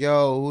like,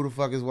 yo, who the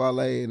fuck is Wale?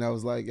 And I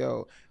was like,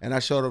 yo. And I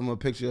showed him a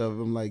picture of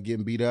him like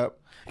getting beat up.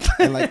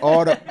 And like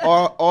all the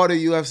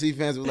UFC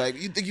fans were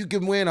like, you think you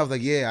can win? I was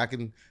like, yeah, I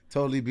can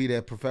totally be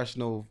that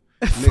professional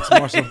mixed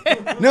martial.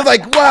 And they're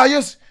like, wow,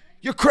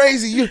 you're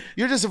crazy.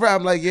 You're just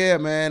around. I'm like, yeah,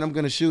 man, I'm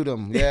gonna shoot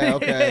him. Yeah,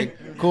 okay,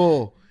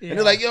 cool. Yeah. And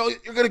they're like, yo,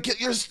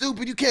 you're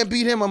stupid. You can't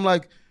beat him. I'm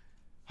like,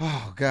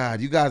 oh God,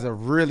 you guys are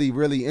really,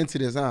 really into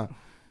this, huh?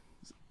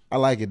 I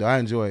like it though. I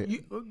enjoy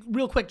it.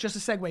 Real quick, just a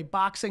segue.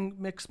 Boxing,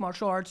 mixed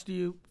martial arts. Do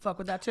you fuck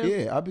with that too?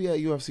 Yeah, I'll be at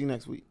UFC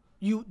next week.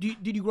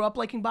 Did you grow up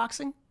liking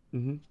boxing?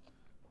 Mm-hmm.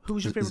 Who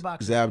was your favorite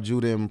boxer? Zab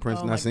Judah and Prince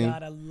Nassim. Oh my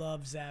God, I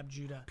love Zab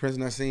Judah. Prince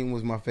Nassim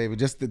was my favorite.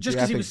 Just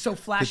because he was so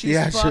flashy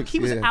as fuck. He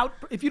was out.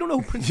 If you don't know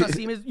who Prince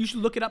Nassim is, you should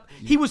look it up.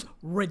 He was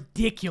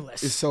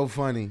ridiculous. It's so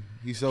funny.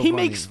 He's so He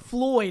funny. makes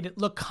Floyd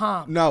look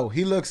calm. No,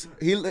 he makes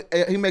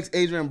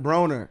Adrian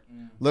Broner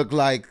look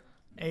like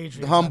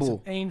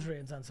humble.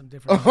 Adrian's on some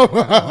different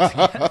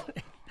I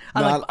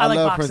like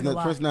love boxing a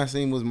lot. Prince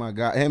Nassim was my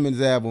guy. Him and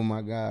Zab were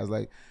my guys.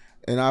 Like,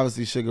 and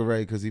obviously Sugar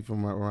Ray because he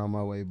from around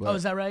my way. But oh,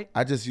 is that right?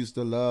 I just used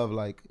to love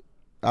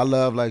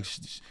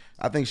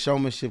I think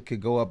showmanship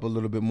could go up a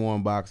little bit more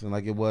in boxing,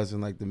 like it was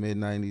in like the mid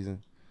 '90s and.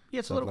 Yeah,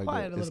 it's a little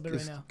quiet a little bit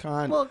right now.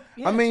 Kind. Well,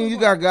 yeah, I mean, you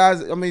got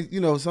guys. I mean, you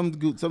know, some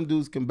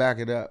dudes can back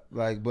it up,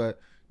 like, but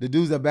the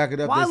dudes that back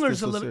it up,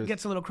 Wilder's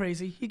gets a little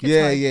crazy. He gets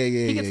yeah,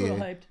 hyped. He gets a little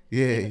hyped.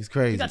 Yeah, he's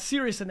crazy. He got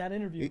serious in that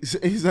interview.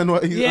 He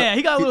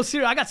got a little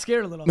serious. I got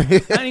scared a little. I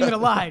ain't even gonna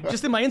lie.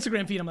 Just in my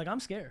Instagram feed, I'm like,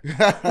 I'm scared.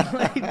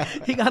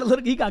 He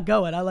got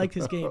going. I liked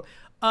his game.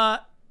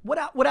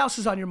 What else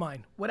is on your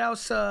mind? What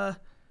else matters?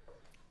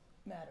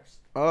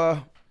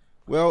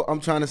 Well, I'm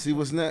trying to see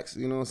what's next.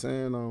 You know what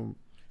I'm saying?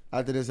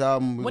 After this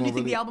album, when do you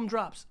think the album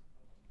drops?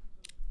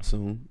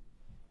 Soon.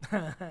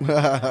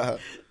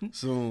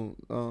 Soon.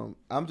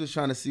 I'm just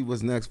trying to see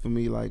what's next for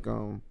me. Like,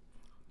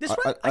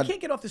 I can't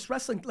get off this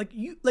wrestling.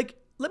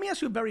 Let me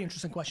ask you a very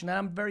interesting question that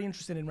I'm very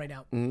interested in right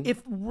now. Mm-hmm.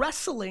 If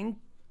wrestling,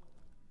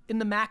 in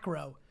the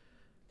macro,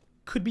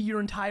 could be your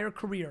entire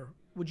career,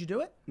 would you do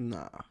it?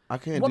 Nah, I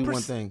can't do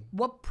one thing.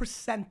 What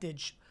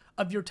percentage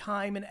of your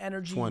time and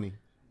energy? 20.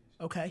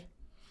 Okay.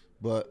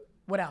 But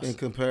what else? In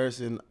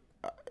comparison,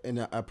 in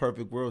a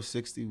perfect world,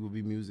 60 would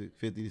be music,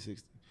 50 to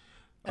 60.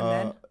 And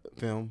then?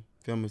 Film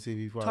and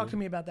TV. Probably. Talk to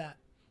me about that.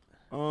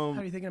 How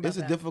are you thinking about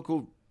that?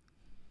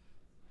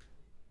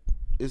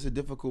 It's a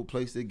difficult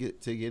place to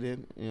get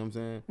in. You know what I'm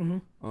saying?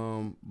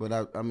 Mm-hmm.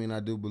 But I mean,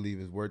 I do believe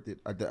it's worth it.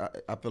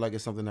 I feel like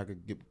it's something I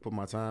could put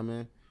my time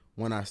in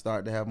when I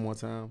start to have more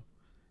time,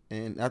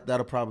 and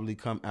that'll probably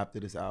come after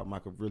this album. I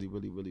could really,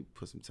 really, really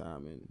put some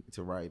time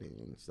into writing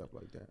and stuff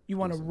like that. You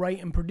want to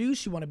write and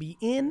produce? You want to be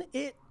in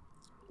it?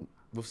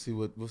 We'll see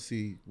what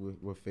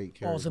fate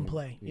carries. Ball's in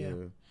play. Yeah.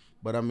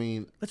 But I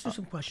mean, let's do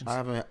some questions. I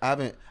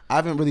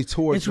haven't really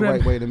toured the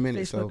right way in a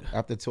minute.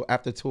 Facebook. So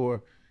after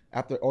tour.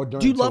 After or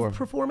during do you tour. love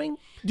performing?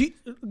 Give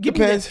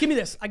me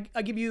this.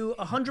 I give you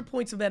 100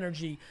 points of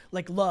energy,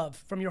 like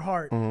love from your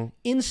heart. Mm-hmm.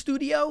 In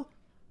studio,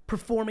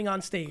 performing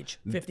on stage,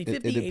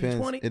 50-50,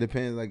 80-20. It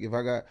depends. Like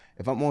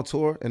if I'm on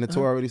tour and the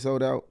tour already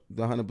sold out,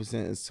 the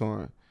 100% is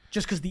touring.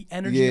 Just because the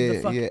energy of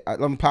the fuck. Yeah.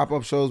 I'm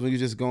pop-up shows when you're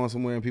just going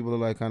somewhere and people are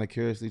like kind of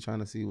curiously trying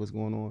to see what's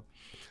going on.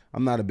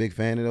 I'm not a big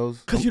fan of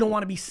those. Because you don't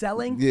want to be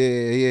selling?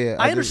 Yeah.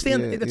 I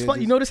understand. It's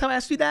fun. You notice how I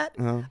asked you that?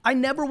 Uh-huh. I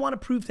never want to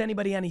prove to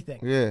anybody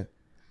anything. Yeah.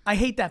 I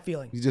hate that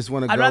feeling. You just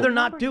want to I'd rather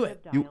not do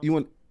it. You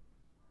want...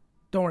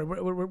 Don't worry,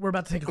 we're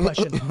about to take a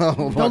question.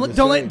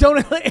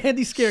 Don't let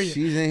Andy scare you.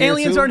 She's in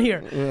Aliens here aren't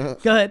here. Yeah.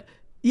 Go ahead.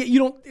 You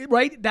don't,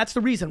 right? That's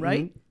the reason,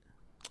 right? Mm-hmm.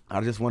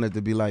 I just wanted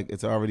to be like,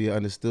 it's already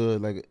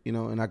understood, like, you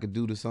know, and I could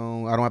do the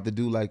song. I don't have to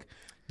do like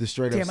the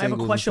straight up singles. Damn, I have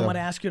a question I want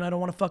to ask you, and I don't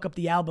want to fuck up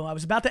the album. I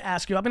was about to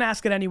ask you. I'm going to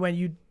ask it anyway, and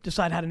you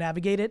decide how to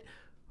navigate it.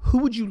 Who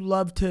would you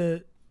love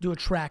to do a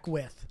track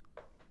with?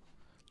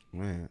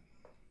 Man.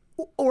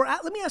 Or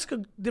let me ask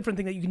a different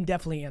thing that you can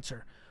definitely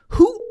answer.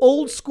 Who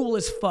old school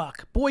as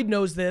fuck? Boyd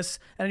knows this.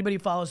 Anybody who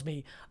follows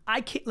me,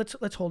 I can't.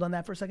 Let's hold on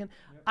that for a second.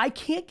 I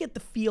can't get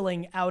the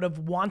feeling out of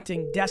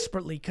wanting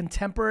desperately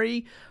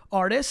contemporary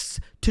artists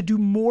to do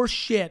more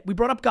shit. We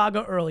brought up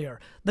Gaga earlier.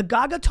 The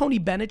Gaga Tony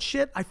Bennett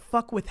shit, I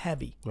fuck with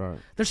heavy. Right.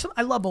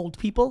 I love old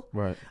people.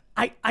 Right.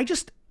 I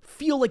just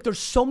feel like there's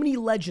so many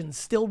legends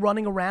still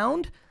running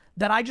around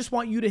that I just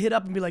want you to hit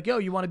up and be like, yo,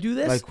 you want to do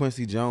this? Like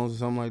Quincy Jones or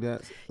something like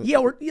that?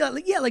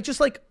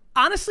 Like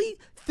honestly,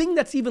 thing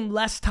that's even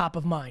less top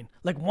of mind,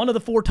 like one of the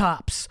Four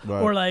Tops,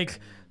 right. or like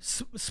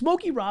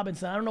Smokey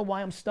Robinson. I don't know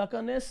why I'm stuck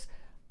on this.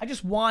 I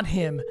just want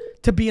him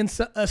to be in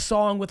a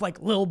song with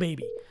like Lil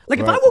Baby. Like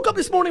if I Right. woke up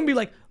this morning and be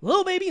like,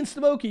 Lil Baby and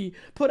Smokey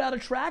put out a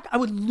track, I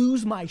would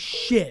lose my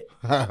shit.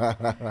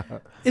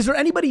 Is there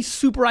anybody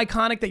super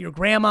iconic that your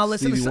grandma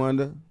listens Stevie to?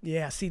 Wonder.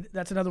 Yeah, see,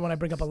 that's another one I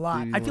bring up a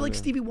lot. Stevie I feel like Wonder.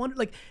 Stevie Wonder,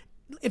 like,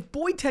 if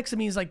Boyd texted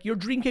me, he's like, your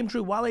dream came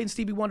true, Wale and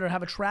Stevie Wonder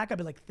have a track, I'd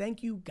be like,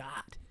 thank you,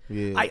 God.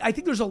 Yeah. I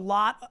think there's a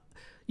lot,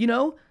 you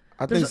know?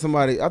 I think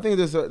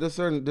there's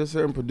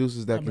certain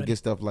producers that can ready. get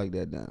stuff like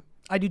that down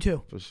I do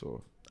too. for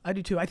sure. I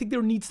do too. I think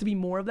there needs to be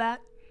more of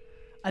that.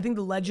 I think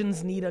the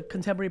legends need a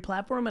contemporary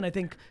platform, and I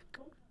think,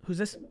 who's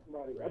this?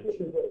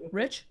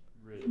 Rich?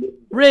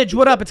 Ridge,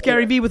 what up? It's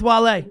GaryVee with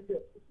Wale.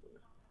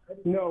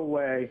 No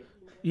way.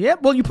 Yeah,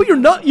 well, you put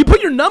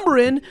your number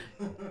in.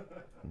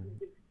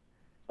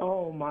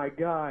 Oh my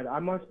God! I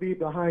must be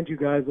behind you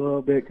guys a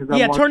little bit because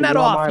Yeah, turn that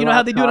off. You know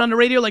how they do it on the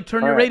radio? Like,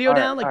 turn your radio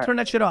down? Like, turn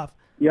that shit off.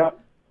 Yep.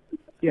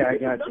 Yeah, I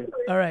got you.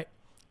 All right.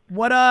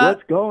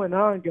 What's going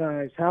on,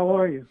 guys? How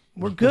are you?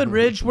 We're good,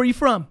 Ridge. Where you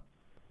from?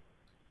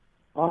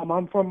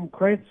 I'm from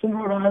Crain,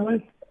 Rhode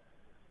Island.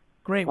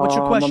 Great. What's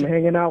your question? I'm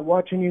hanging out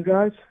watching you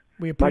guys.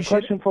 We My appreciate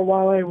question for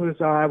Wale was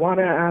I want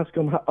to ask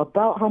him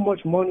about how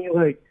much money,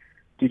 like,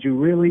 did you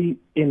really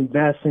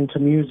invest into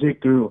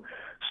music through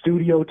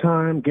studio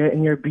time,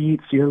 getting your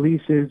beats, your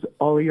leases,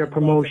 all of your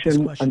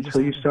promotion question just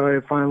until you happened.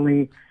 started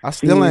finally I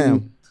still seeing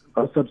am.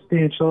 a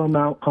substantial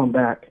amount come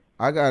back?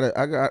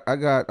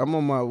 I'm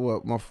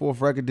on my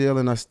fourth record deal,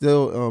 and I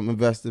still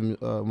invest in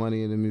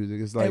money in the music.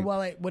 It's like, Hey,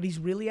 Wale, what he's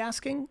really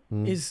asking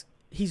is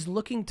he's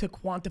looking to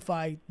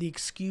quantify the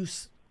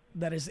excuse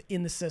that is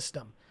in the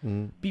system.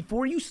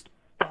 Before you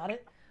got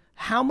it,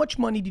 how much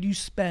money did you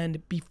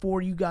spend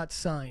before you got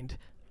signed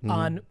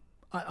on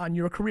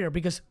your career?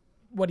 Because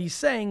what he's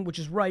saying, which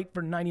is right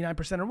for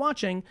 99% are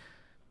watching,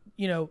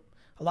 you know,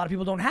 a lot of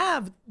people don't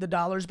have the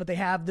dollars, but they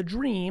have the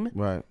dream.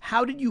 Right.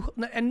 How did you?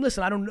 And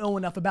listen, I don't know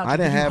enough about you. I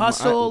didn't Did you have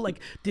hustle? Like,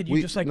 did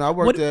you just like? No, I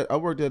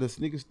what- worked at a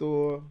sneaker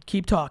store.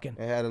 Keep talking.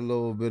 I had a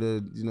little bit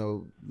of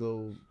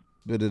little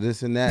bit of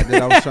this and that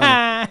I was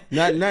trying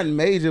to, nothing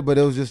major, but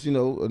it was just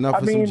enough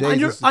for mean,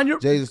 some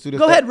Jay's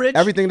students. Go ahead, Rich.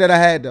 Everything that I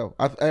had though.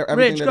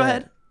 Rich, go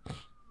ahead.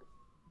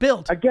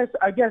 Build. I guess.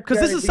 Because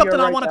this is something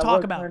I want to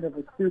talk about. Kind of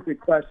a stupid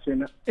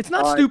question. It's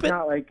not stupid. It's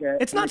not like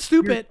It's an not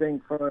excuse stupid.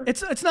 thing for-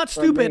 It's not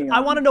for stupid. me, I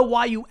want to know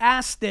why you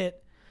asked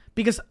it,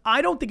 because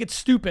I don't think it's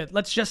stupid.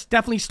 Let's just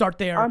definitely start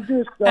there. I'm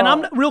just, and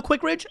I'm real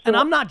quick, Rich, and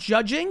I'm not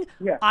judging.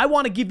 Yeah. I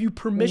want to give you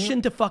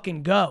permission to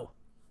fucking go.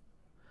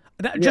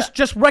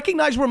 Just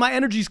recognize where my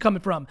energy's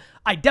coming from.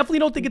 I definitely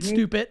don't think it's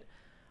stupid.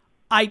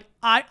 I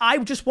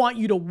just want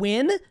you to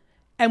win.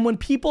 And when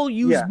people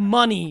use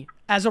money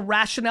as a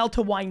rationale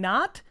to why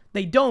not,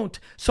 they don't.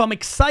 So I'm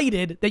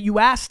excited that you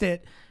asked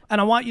it,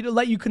 and I want you to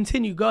let you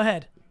continue. Go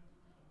ahead.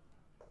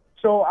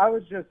 So I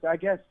was just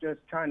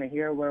trying to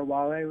hear where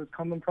Wale was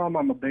coming from.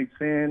 I'm a big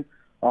fan.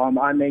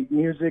 I make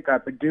music. I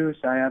produce.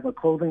 I have a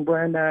clothing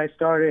brand that I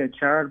started, a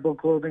charitable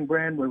clothing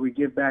brand where we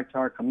give back to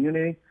our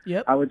community.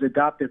 Yep. I was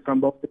adopted from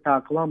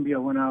Bogota,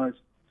 Colombia when I was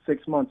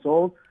 6 months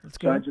old. That's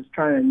So I'm good. just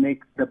trying to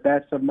make the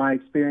best of my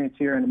experience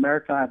here in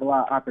America. I have a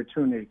lot of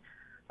opportunity.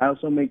 I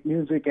also make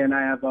music, and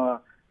I have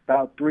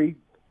about 3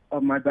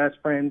 of my best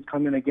friends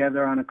coming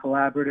together on a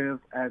collaborative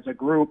as a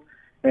group.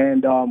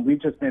 And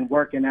we've just been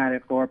working at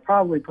it for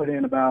probably put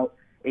in about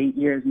 8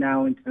 years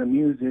now into the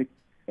music,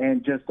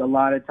 and just a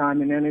lot of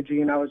time and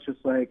energy. And I was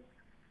just like,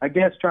 I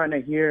guess trying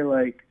to hear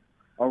like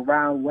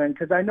around when,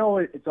 because I know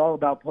it's all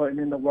about putting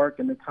in the work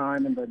and the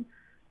time and the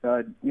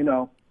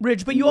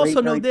Ridge, but you late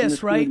also know nights in this,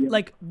 the right? studio.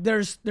 Like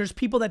there's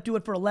people that do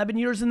it for 11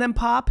 years and then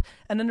pop,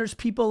 and then there's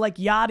people like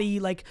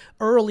Yachty, like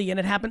early, and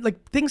it happened.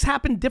 Like things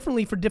happen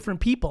differently for different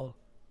people.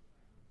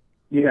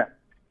 Yeah.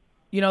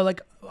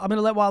 Like I'm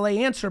gonna let Wale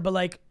answer, but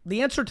like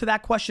the answer to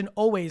that question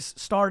always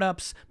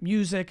startups,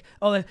 music.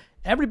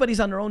 Everybody's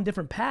on their own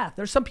different path.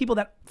 There's some people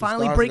that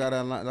finally stars break.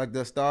 gotta align, like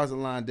the stars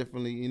align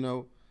differently.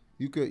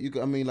 You could.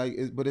 I mean,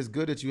 but it's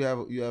good that you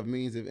have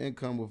means of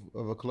income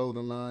of a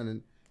clothing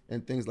line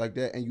and things like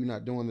that, and you're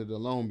not doing it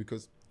alone.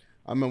 Because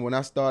I remember when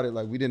I started,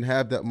 like we didn't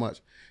have that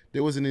much.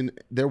 There wasn't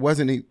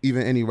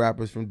even any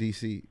rappers from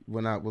DC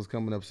when I was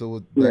coming up.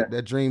 So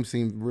that dream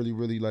seemed really,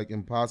 really like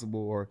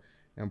impossible or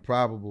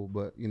improbable.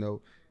 But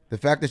the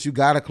fact that you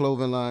got a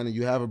clothing line and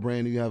you have a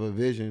brand and you have a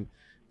vision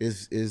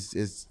is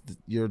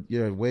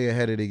you're way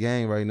ahead of the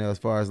game right now as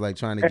far as like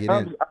trying to get in.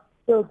 I'm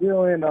still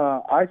doing.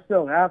 I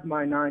still have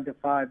my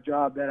 9-to-5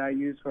 job that I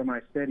use for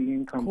my steady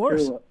income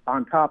too.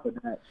 On top of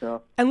that,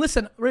 so. And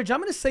listen, Rich, I'm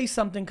going to say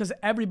something because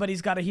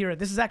everybody's got to hear it.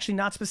 This is actually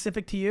not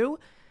specific to you.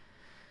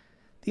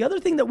 The other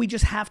thing that we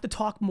just have to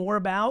talk more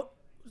about,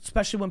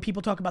 especially when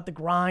people talk about the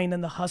grind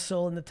and the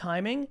hustle and the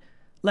timing,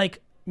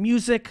 like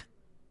music,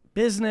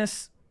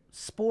 business,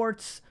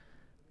 sports,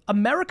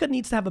 America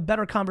needs to have a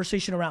better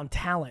conversation around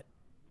talent.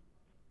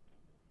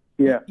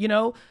 Yeah.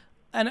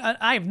 And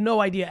I have no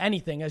idea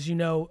anything, as you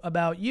know,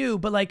 about you,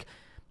 but like,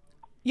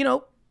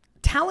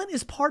 talent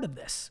is part of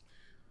this.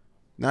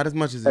 Not as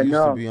much as it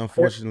used to be.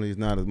 Unfortunately, it's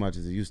not as much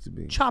as it used to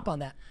be. Chop on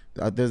that.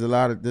 There's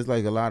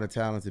like a lot of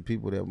talented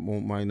people that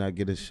might not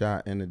get a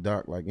shot in the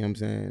dark, like, you know what I'm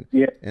saying?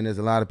 Yeah. And there's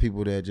a lot of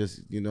people that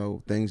just, you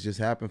know, things just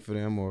happen for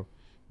them, or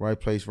right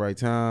place, right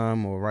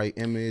time, or right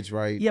image,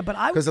 right. Yeah, but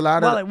because a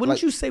lot of wouldn't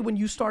like, you say when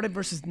you started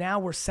versus now,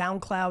 where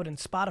SoundCloud and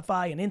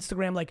Spotify and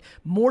Instagram, like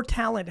more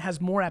talent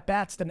has more at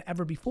bats than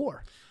ever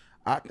before?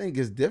 I think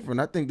it's different.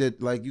 I think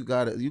that like you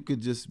could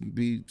just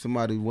be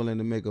somebody willing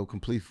to make a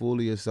complete fool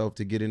of yourself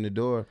to get in the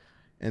door,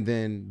 and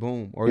then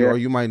boom. Or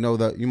you might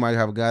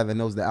have a guy that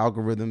knows the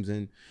algorithms,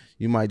 and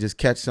you might just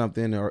catch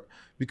something, or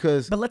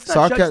because but let's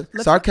not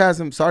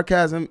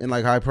sarcasm and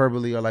like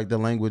hyperbole are like the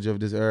language of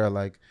this era.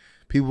 Like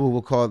people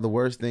will call the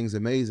worst things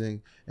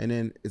amazing, and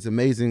then it's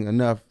amazing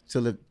enough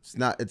till it's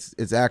not.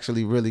 It's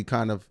actually really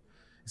kind of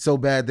so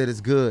bad that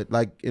it's good.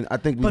 Like, and I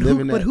think we live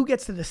in that. But who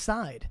gets to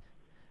decide?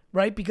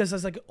 Right, because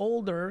as like an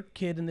older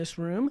kid in this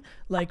room,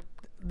 like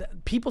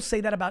people say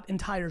that about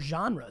entire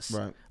genres.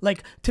 Right.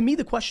 Like to me,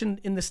 the question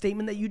in the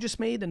statement that you just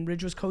made, and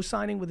Ridge was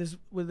co-signing with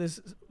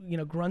his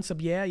grunts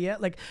of yeah.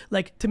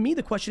 Like to me,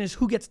 the question is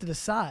who gets to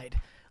decide.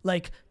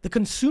 Like the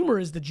consumer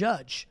is the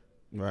judge.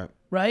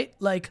 Right.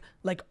 Like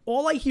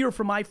all I hear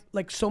from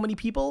so many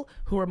people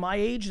who are my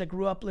age that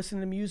grew up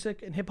listening to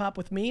music and hip hop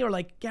with me are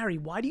like, Gary,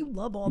 why do you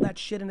love all that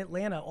shit in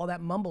Atlanta, all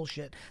that mumble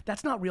shit?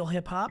 That's not real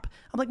hip hop.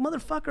 I'm like,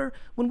 motherfucker,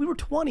 when we were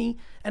 20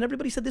 and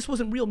everybody said this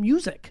wasn't real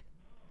music.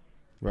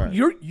 Right.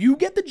 You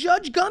get the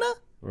judge, Gunna?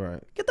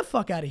 Right. Get the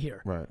fuck out of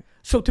here. Right.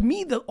 So to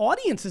me, the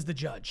audience is the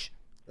judge.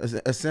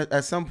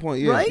 At some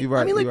point, yeah. Right? You're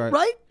right. I mean, like, you're right.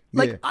 right?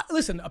 Like, Yeah.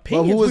 Listen,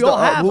 opinions, well, we all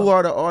have who them.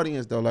 are the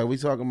audience though? Like we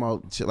talking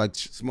about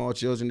small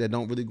children that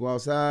don't really go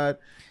outside.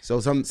 So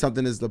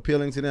something is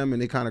appealing to them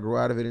and they kind of grow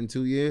out of it in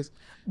 2 years.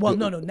 Well,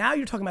 no. Now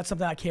you're talking about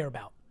something I care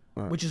about,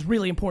 which is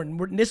really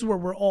important. This is where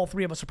we're all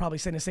three of us are probably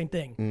saying the same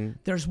thing. Mm-hmm.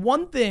 There's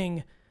one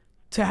thing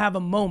to have a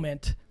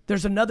moment.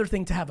 There's another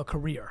thing to have a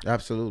career.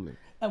 Absolutely.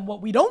 And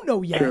what we don't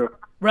know yet, Sure.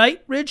 right,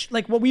 Rich?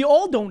 Like what we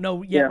all don't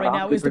know yet right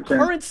now is the 100%.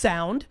 current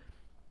sound.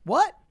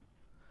 What?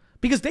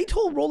 Because they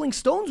told Rolling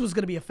Stones was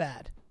going to be a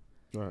fad.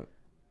 Right.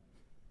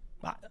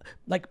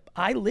 Like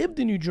I lived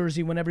in New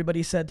Jersey when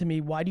everybody said to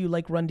me, "Why do you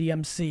like Run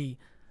DMC?"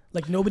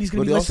 Like nobody's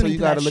gonna be listening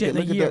to that shit in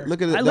a year.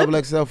 Look at the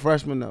double XL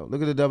freshmen though.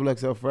 Look at the double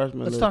XL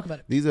freshmen. Let's talk about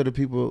it. These are the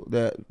people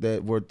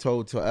that were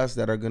told to us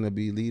that are gonna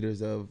be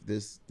leaders of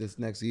this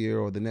next year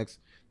or the next.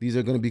 These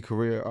are gonna be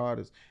career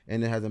artists,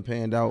 and it hasn't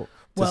panned out.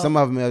 So some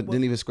of them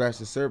didn't even scratch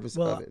the surface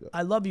of it.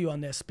 I love you on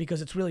this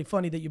because it's really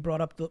funny that you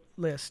brought up the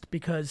list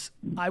because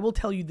I will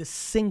tell you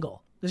this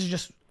is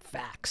just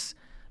facts,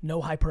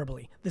 no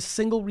hyperbole. The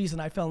single reason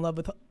I fell in love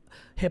with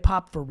hip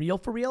hop for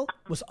real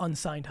was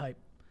unsigned hype.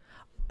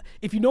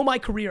 If you know my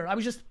career, I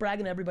was just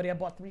bragging to everybody. I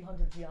bought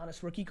 300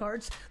 Giannis rookie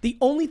cards. The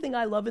only thing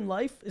I love in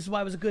life is why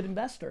I was a good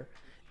investor,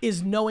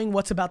 is knowing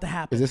what's about to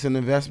happen. Is this an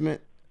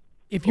investment?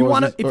 If you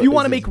want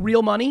to make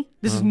real money,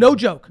 this is no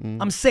joke.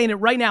 I'm saying it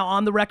right now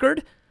on the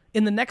record.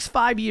 In the next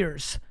 5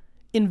 years,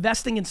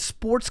 investing in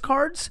sports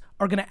cards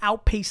are going to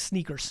outpace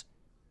sneakers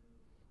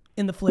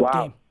in the flip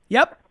game.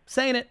 Yep,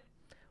 saying it.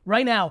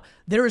 Right now,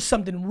 there is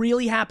something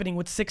really happening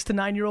with 6 to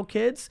 9 year old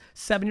kids,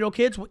 7-year-old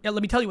kids.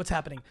 Let me tell you what's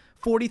happening.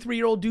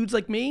 43-year-old dudes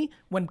like me,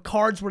 when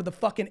cards were the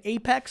fucking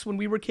apex when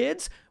we were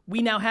kids,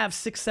 we now have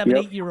 6, 7,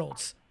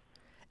 8-year-olds.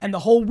 And the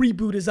whole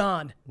reboot is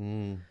on.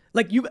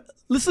 Like you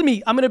listen to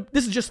me,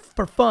 this is just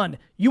for fun.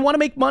 You want to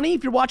make money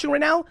if you're watching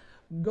right now?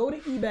 Go to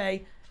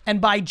eBay and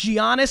buy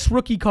Giannis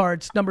rookie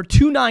cards, number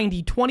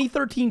 290,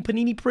 2013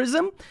 Panini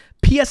Prism,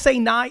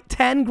 PSA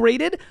 10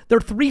 graded. They're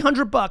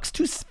 $300,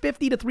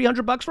 $250 to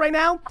 $300 right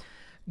now.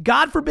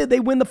 God forbid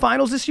they win the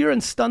finals this year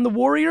and stun the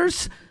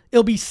Warriors,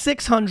 it'll be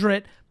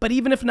 $600. But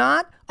even if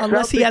not,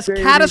 unless he has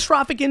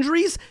catastrophic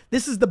injuries,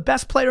 this is the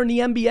best player in the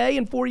NBA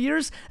in 4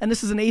 years, and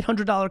this is an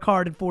 $800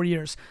 card in 4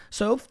 years.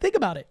 So think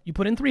about it. You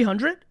put in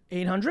 $300,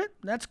 $800,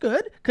 that's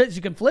good, because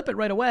you can flip it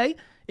right away.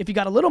 If you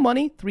got a little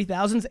money,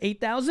 $3,000 is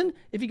 $8,000.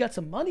 If you got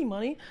some money,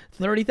 $30,000 is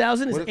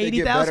 $80,000. What if they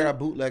get better at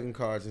bootlegging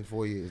cards in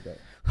 4 years, though?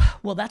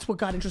 Well, that's what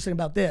got interesting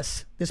about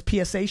this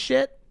PSA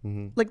shit.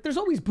 Like, there's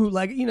always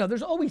bootleg,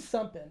 there's always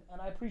something,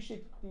 and I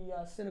appreciate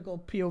the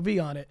cynical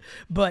POV on it.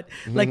 But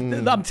like,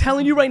 I'm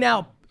telling you right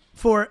now,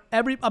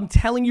 I'm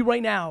telling you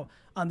right now,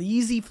 on the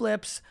Easy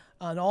Flips,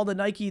 on all the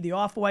Nike, the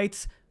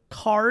Off-Whites,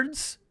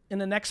 cards in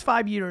the next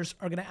 5 years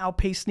are going to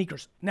outpace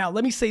sneakers. Now,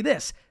 let me say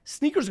this.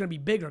 Sneakers are going to be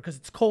bigger because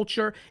it's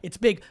culture, it's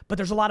big, but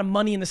there's a lot of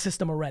money in the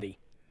system already.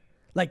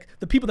 Like,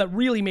 the people that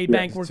really made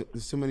bank were...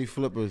 There's too many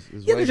flippers.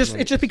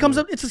 It just becomes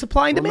it's a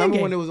supply and demand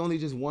game. Remember when there was only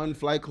just one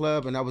flight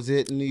club and that was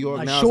it in New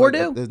York? Now sure it's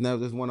like, do.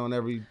 There's one on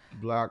every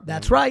block.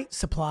 That's right.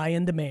 Supply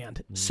and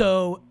demand.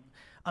 So...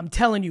 I'm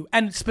telling you,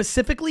 and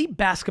specifically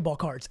basketball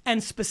cards,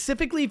 and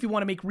specifically if you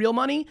want to make real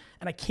money,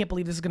 and I can't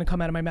believe this is going to come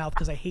out of my mouth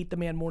because I hate the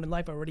man more than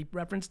life. I already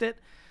referenced it.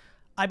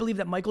 I believe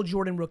that Michael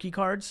Jordan rookie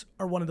cards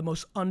are one of the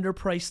most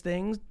underpriced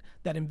things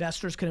that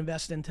investors can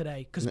invest in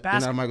today. Because You're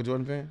not a Michael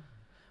Jordan fan?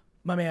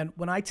 My man,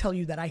 when I tell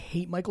you that I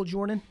hate Michael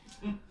Jordan,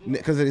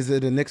 Because is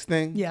it a Knicks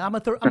thing? yeah, I'm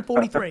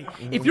 43.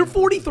 If you're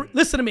 43,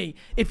 listen to me.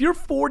 If you're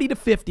 40 to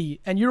 50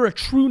 and you're a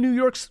true New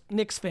York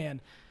Knicks fan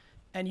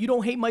and you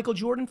don't hate Michael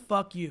Jordan,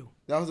 fuck you.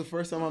 That was the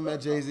first time I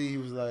met Jay-Z. He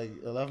was like,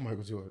 I love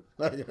Michael Jordan.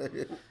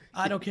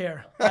 I don't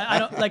care. I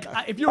don't like.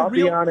 If you're I'll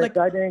real, be honest, like,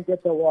 I didn't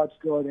get to watch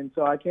Jordan,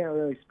 so I can't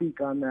really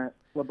speak on that.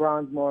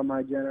 LeBron's more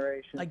my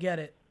generation. I get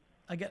it.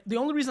 The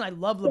only reason I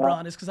love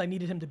LeBron is because I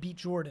needed him to beat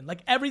Jordan.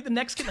 Like the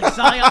next kid, like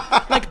Zion.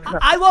 Like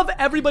I love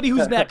everybody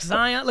who's next.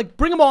 Zion, like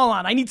bring them all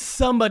on. I need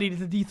somebody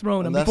to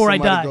dethrone him before I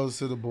die. Goes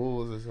to the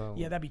Bulls or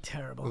something. Yeah, that'd be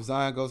terrible. If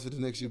Zion goes to the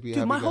Knicks, you'd be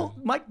Dude,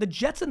 happy. the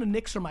Jets and the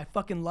Knicks are my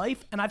fucking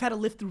life, and I've had to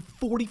live through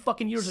 40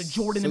 fucking years of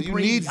Jordan and you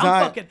Brady. need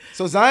Zion. Fucking,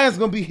 So Zion's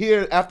gonna be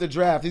here after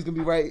draft. He's gonna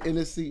be right in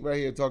this seat right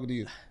here talking to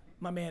you.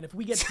 my man, if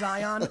we get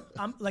Zion,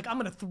 I'm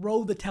gonna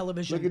throw the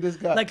television. Look at this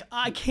guy. Like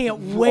I can't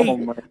wait.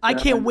 I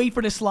can't wait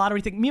for this lottery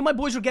thing. Me and my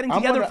boys are getting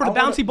together for the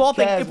bouncy ball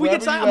thing. If we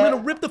get Zion, I'm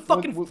gonna rip the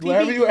fucking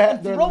wherever TV you at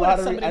and during throw the it at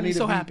lottery, somebody. I'd be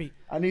so happy.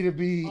 I need to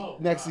be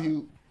next to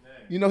you.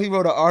 You know, he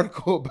wrote an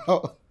article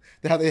about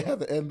how they have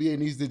the NBA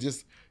needs to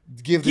just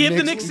give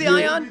the Knicks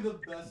Zion. The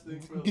best thing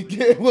for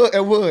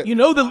It would. You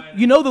know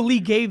the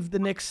league gave the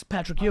Knicks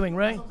Patrick Ewing,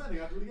 right?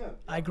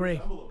 I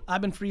agree. I've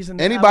been freezing.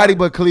 Anybody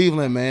but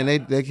Cleveland, man.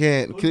 They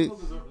can't.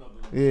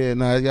 Yeah,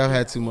 no, y'all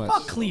had too much.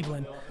 Fuck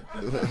Cleveland.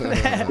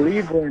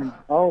 Cleveland.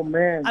 Oh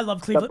man, I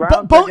love Cleveland. The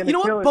Browns are gonna You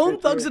know kill what? it Bone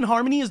this Thugs year. and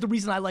Harmony is the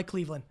reason I like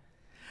Cleveland.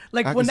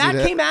 Like I when can see that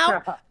that. came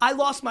out, I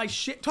lost my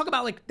shit. Talk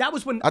about like that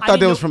was when I thought didn't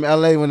they was know-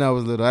 from LA when I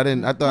was little. I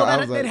didn't. I thought I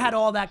was it like. had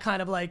all that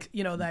kind of like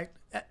the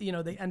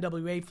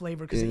NWA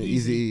flavor because Yeah,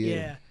 Easy. Eazy-E, yeah.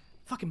 Yeah.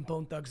 Fucking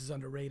Bone Thugs is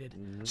underrated.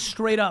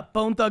 Straight up,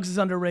 Bone Thugs is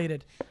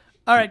underrated.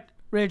 All right,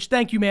 Rich,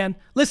 thank you, man.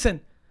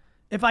 Listen,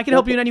 if I can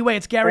help you in any way,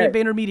 it's Gary at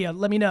VaynerMedia.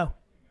 Let me know.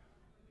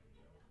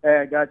 Hey,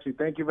 I got you.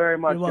 Thank you very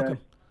much. You're welcome.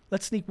 Guys.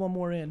 Let's sneak one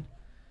more in.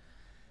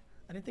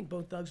 I didn't think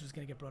Bone Thugs was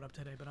gonna get brought up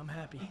today, but I'm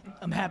happy.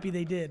 I'm happy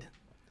they did.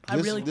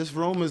 This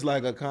room is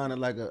like a kind of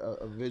like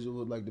a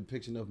visual like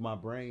depiction of my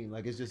brain.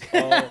 Like it's just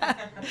all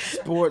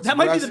sports. That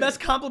might be the wrestling- best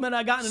compliment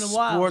I've gotten in a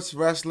while. Sports,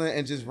 wrestling,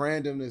 and just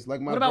randomness. Like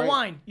my. What about brain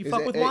wine? You is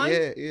fuck with wine? Yeah.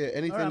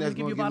 Anything All right, I'm that's gonna gonna give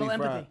you a give bottle me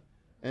of fried. empathy.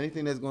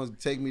 Anything that's gonna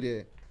take me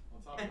there.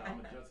 On top of that, I'm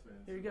a Jets fan.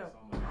 Here you go.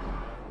 So I'm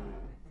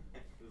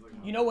like, there's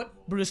like You know what?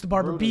 Brutus the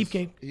Barber Brutus, beef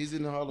game. He's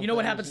in the Hall of You know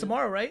what Fame happens this year.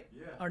 tomorrow, right?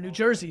 Yeah. Our New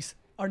Jerseys.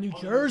 Our New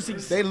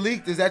Jerseys. They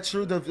leaked. Is that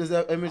true? Is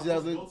that image that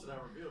was go leaked? to that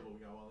reveal, but we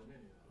got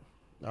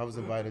Walemania. I was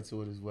invited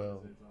to it as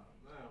well. Man,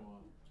 well,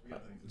 we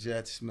got things.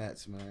 Jets,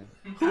 Mets, man.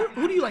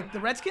 Who do you like? The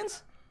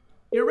Redskins?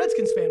 You're a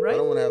Redskins fan, I right?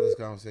 don't want to have this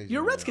conversation.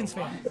 You're a right Redskins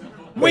fan.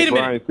 Wait a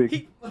Brian minute.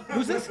 speaking.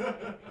 Who's this? now.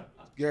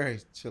 Gary,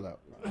 chill out.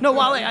 No,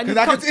 Wale. I need Because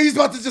to I can he's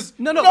about to just.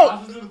 No.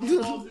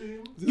 Football team.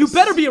 You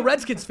better be a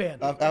Redskins fan.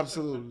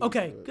 Absolutely.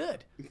 Okay,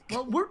 good.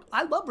 Well,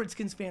 I love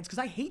Redskins fans because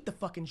I hate the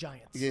fucking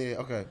Giants. Yeah.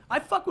 Okay. I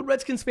fuck with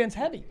Redskins fans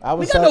heavy. I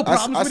We was got cel- no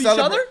problems I with each celebra-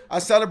 other. I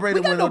celebrated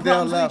We got when no Odell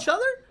problems with left. each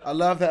other. I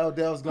love that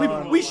Odell's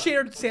gone. We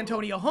shared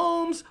Santonio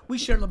Holmes. We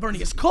shared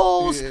Lavernius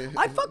Coles. Yeah.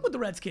 I fuck with the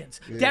Redskins.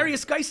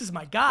 Darius Geis is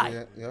my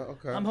guy. Yeah.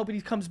 Okay. I'm hoping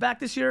he comes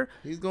back this year.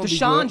 He's gonna be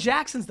Deshaun good.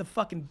 Jackson's the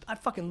fucking. I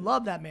fucking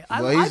love that man.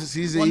 Well,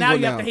 he's an well, now Eagle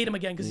you have to now. hate him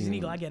again because he's an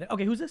Eagle. I get it.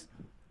 Okay, who's this?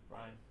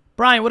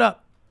 Brian, what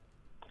up?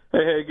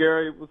 Hey,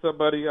 Gary, what's up,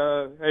 buddy?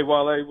 Hey,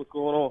 Wale, what's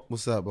going on?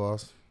 What's up,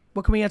 boss?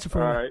 What can we answer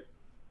for All you?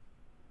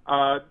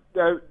 right.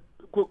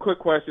 Quick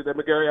question.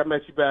 Gary, I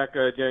met you back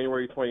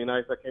January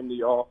 29th. I came to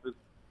your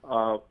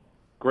office.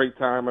 Great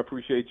time. I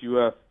appreciate you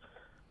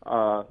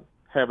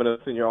having us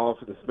in your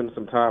office and spending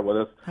some time with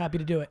us. Happy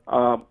to do it.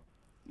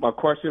 My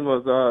question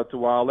was to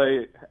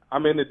Wale.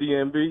 I'm in the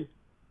DMV,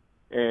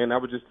 and I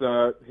was just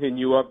hitting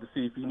you up to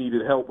see if you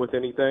needed help with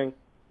anything.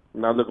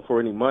 I'm not looking for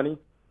any money.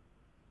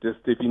 Just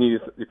if you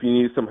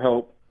needed some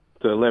help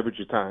to leverage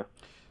your time.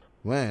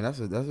 Man, that's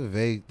a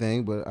vague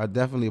thing, but I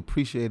definitely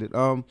appreciate it.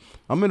 I'm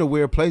in a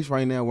weird place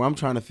right now where I'm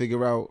trying to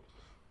figure out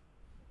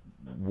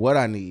what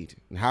I need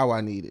and how I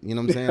need it. You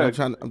know what I'm saying? I'm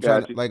trying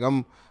Gotcha. like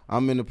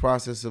I'm in the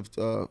process of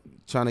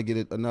trying to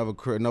get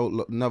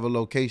another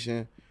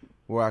location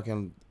where I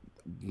can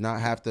not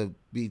have to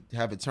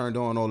have it turned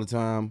on all the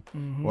time,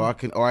 or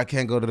I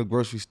can't go to the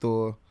grocery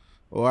store,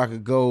 or I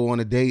could go on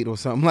a date or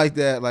something like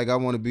that. Like I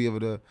want to be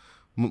able to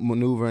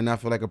maneuver and not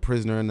feel like a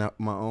prisoner in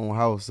my own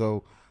house.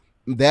 So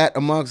that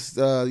amongst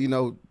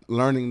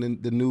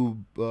learning the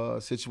new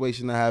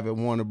situation I have at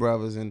Warner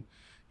Brothers and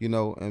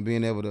and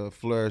being able to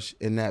flourish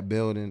in that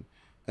building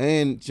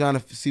and trying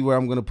to see where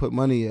I'm going to put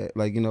money at,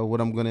 like what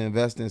I'm going to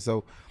invest in.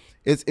 So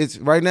it's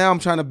right now I'm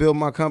trying to build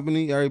my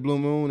company, Ari Blue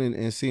Moon,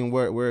 and seeing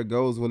where it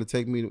goes. Will it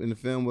take me in the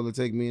film? Will it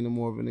take me into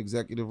more of an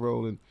executive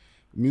role in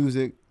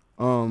music?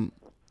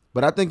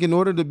 But I think in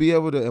order to be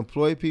able to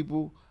employ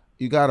people,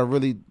 you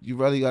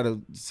really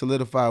gotta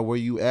solidify where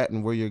you at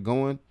and where you're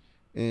going.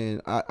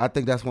 And I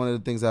think that's one of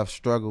the things I've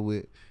struggled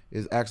with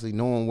is actually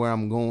knowing where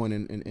I'm going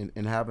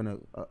and having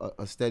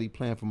a steady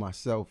plan for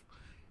myself.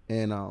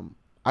 And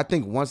I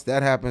think once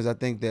that happens, I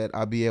think that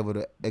I'll be able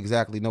to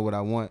exactly know what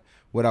I want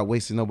without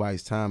wasting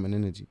nobody's time and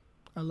energy.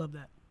 I love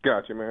that.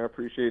 Gotcha, man. I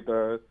appreciate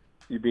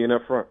you being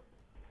up front.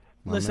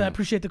 Listen, I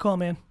appreciate the call,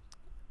 man.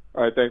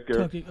 All right, thanks, Gary.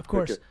 Tokyo, of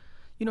course.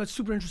 You know, it's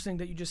super interesting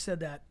that you just said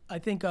that. I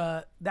think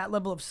that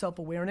level of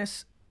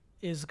self-awareness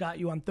is got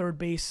you on third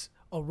base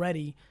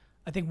already.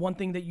 I think one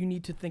thing that you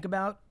need to think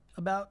about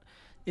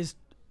is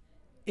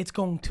it's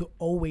going to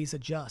always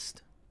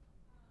adjust.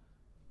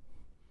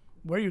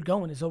 Where you're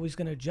going is always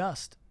going to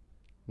adjust.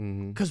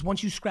 Because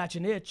once you scratch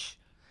an itch,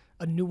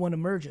 a new one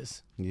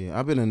emerges. Yeah,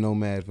 I've been a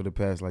nomad for the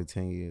past like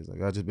 10 years.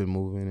 Like I've just been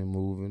moving and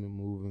moving and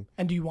moving.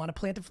 And do you want to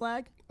plant a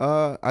flag?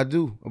 I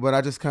do, but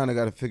I just kind of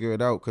got to figure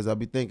it out because I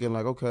be thinking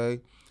like, okay,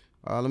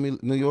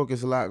 New York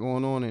is a lot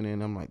going on,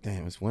 and I'm like,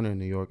 damn, it's winter in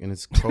New York and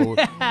it's cold.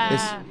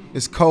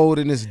 it's cold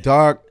and it's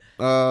dark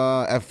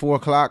at 4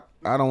 o'clock.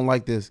 I don't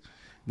like this.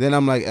 Then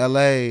I'm like,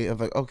 LA. I'm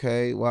like,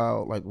 okay,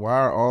 wow, like why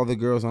are all the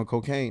girls on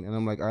cocaine? And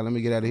I'm like, all right, let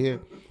me get out of here.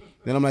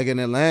 Then I'm like in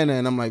Atlanta,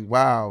 and I'm like,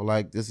 wow,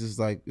 like this is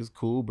like, it's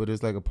cool, but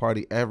it's like a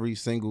party every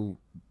single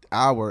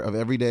hour of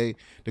every day.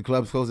 The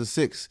clubs close at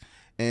 6,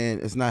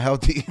 and it's not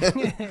healthy. So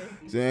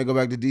then I go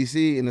back to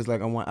DC, and it's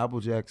like, I want Apple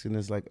Jacks, and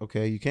it's like,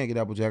 okay, you can't get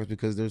Apple Jacks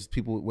because there's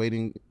people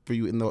waiting for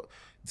you in the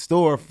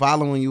store,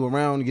 following you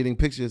around, getting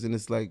pictures, and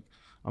it's like,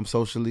 I'm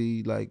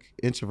socially like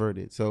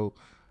introverted, so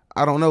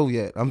I don't know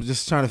yet. I'm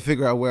just trying to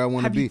figure out where I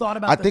want to be. Have you thought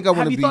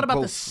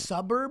about the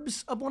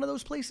suburbs of one of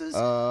those places?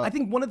 I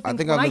think one of the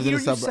things when I hear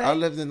you say, I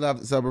lived in the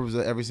suburbs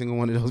of every single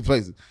one of those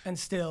places. And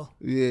still.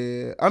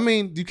 Yeah. I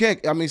mean, you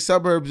can't. I mean,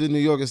 suburbs in New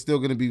York is still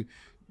going to be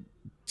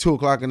 2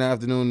 o'clock in the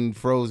afternoon,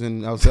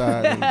 frozen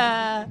outside,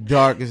 and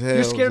dark as hell.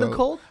 You're scared of the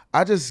cold?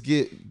 I just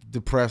get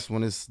depressed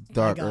when it's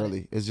dark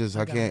early. It's just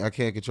I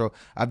can't control.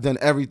 I've done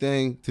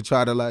everything to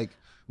try to like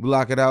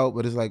block it out,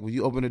 but it's like when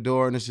you open the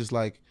door and it's just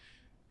like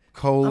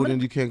cold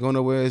and you can't go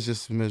nowhere, it's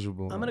just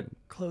miserable. I'm gonna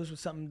close with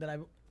something that I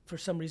for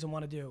some reason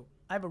want to do.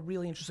 I have a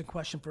really interesting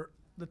question for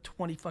the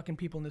 20 fucking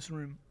people in this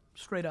room.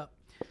 Straight up.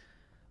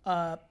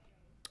 Hot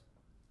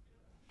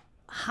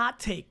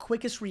take,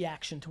 quickest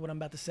reaction to what I'm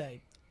about to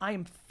say. I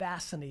am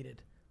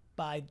fascinated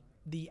by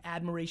the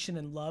admiration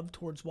and love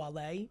towards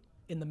Wale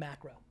in the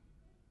macro.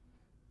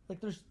 Like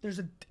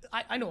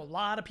I know a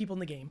lot of people in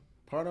the game.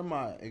 Part of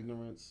my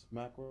ignorance,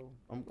 macro.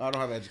 I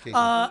don't have education.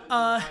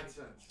 I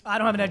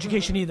don't have an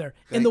education either.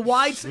 Okay. In the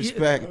wide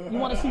respect. You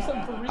want to see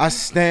something for real? I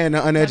stand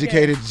an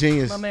uneducated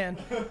genius. My man.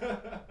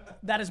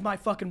 That is my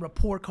fucking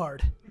report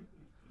card.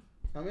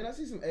 I mean, I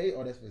see some A.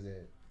 Oh, that's phys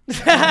ed.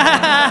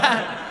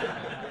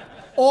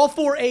 All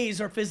 4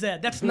 A's are phys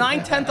ed. That's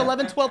 9th, 10th,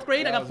 11th, 12th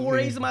grade. I got 4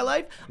 A's in my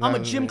life. I'm a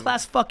gym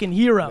class fucking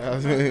hero.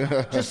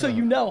 Just so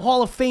you know,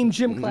 Hall of Fame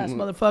gym class,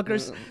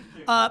 motherfuckers.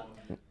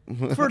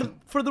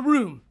 For the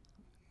room.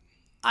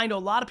 I know a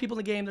lot of people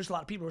in the game. There's a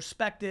lot of people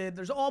respected.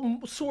 There's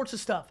all sorts of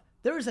stuff.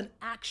 There is an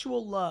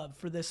actual love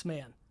for this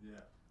man. Yeah.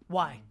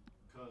 Why?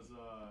 Because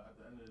at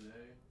the end of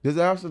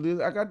the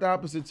day, I got the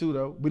opposite too,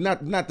 though. But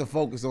not to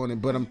focus on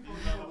it. But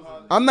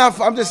I'm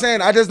just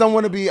saying. I just don't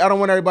want to be. I don't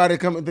want everybody to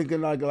come and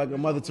thinking like a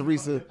Mother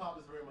Teresa.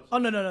 Oh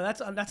no.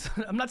 That's. I'm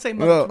not saying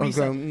Mother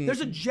Teresa. Okay.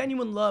 There's a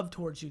genuine love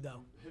towards you,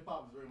 though.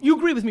 You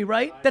agree with me,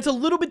 right? That's a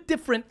little bit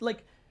different.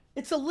 Like.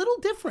 It's a little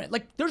different.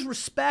 Like, there's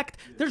respect,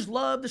 there's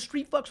love, the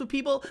street fucks with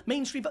people,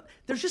 main street fuck.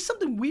 There's just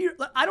something weird.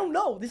 Like, I don't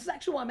know. This is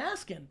actually what I'm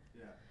asking.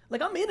 Yeah.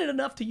 Like, I'm in it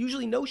enough to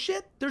usually know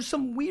shit. There's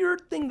some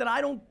weird thing that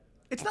I don't,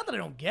 it's not that I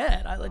don't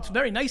get. It's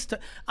very nice to,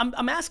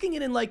 I'm asking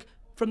it in, like,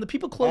 from the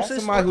people closest.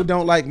 Ask somebody who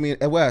don't like me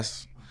at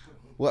Wes.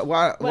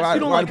 Why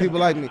do people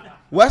like me?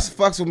 Wes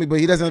fucks with me,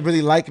 but he doesn't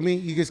really like me.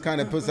 He just kind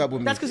of puts up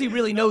with me. That's because he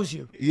really knows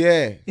you.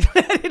 Yeah.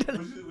 What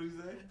you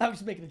say? I was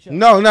just making a joke.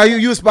 No,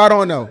 you spot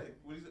on, though.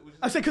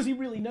 I said because he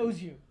really knows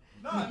you.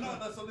 No.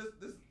 So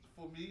this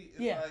for me,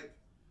 it's like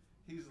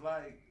he's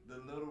like the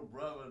little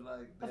brother,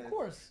 like that, of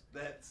course.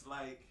 That's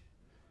like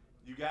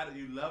you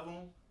love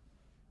him,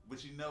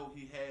 but you know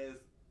he has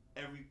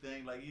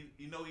everything. Like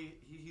you know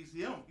he's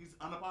him. He's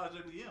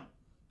unapologetically him.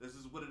 This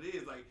is what it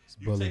is. Like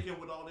you take him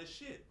with all this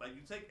shit. Like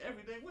you take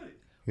everything with it.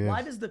 Yes.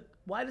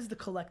 Why does the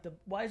collective?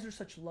 Why is there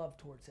such love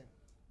towards him?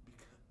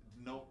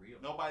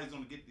 Nobody's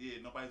gonna get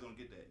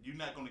that. You're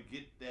not gonna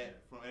get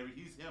that from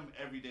he's him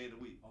every day of the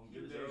week.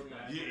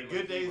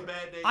 Good days,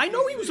 bad days. I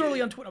know he was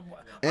early on Twitter.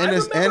 And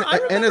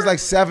there's like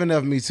 7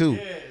 of me too.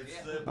 Yeah,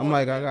 I'm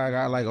like I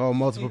got like all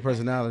multiple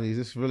personalities.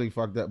 It's really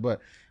fucked up.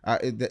 But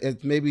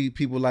it maybe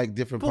people like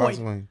different parts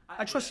of me.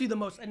 I trust you the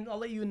most, and I'll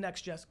let you in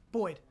next, Jess.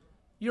 Boyd,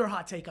 your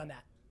hot take on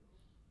that.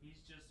 He's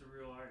just a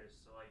real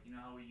artist. So like you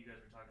know how you guys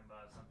were talking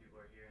about some people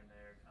are here and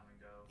there, come and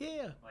go.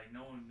 Yeah. Like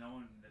no one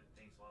that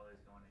thinks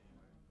Wale's going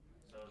anywhere.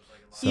 So it's like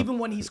a lot even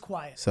when he's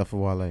quiet. Except for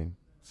Wale.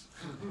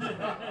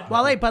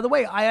 Wale, by the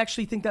way, I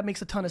actually think that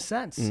makes a ton of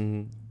sense.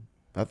 Mm-hmm.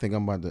 I think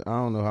I'm about to. I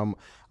don't know how.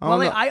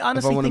 I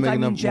honestly think I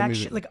mean jack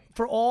shit. Like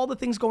for all the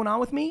things going on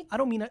with me, I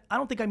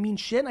don't think I mean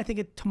shit. And I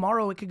think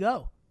tomorrow it could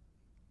go.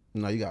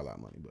 No, you got a lot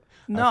of money, but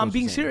no, I'm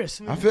being serious.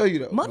 I feel you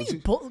though. Money's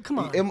come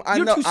on.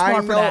 You're too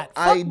smart for that.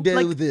 I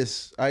do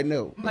this. I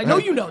know. I know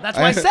you know. That's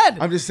why I said.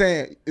 I'm just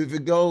saying, if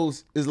it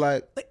goes, it's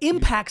like it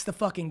impacts the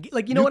fucking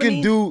like you know what I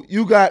mean.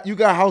 You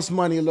got house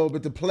money a little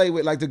bit to play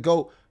with, like to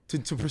go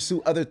to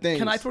pursue other things.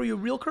 Can I throw you a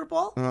real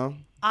curveball? Uh-huh.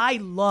 I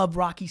love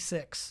Rocky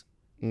 6.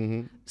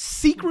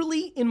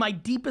 Secretly, in my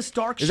deepest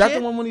dark Is shit. that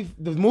the one when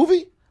the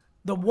movie?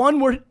 The one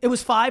where it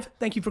was 5.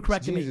 Thank you for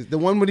correcting me. Jesus, the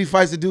one when he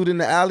fights the dude in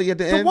the alley at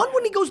the end. The one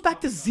when he goes back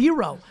to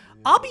 0.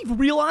 I'll be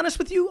real honest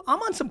with you.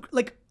 I'm on some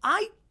like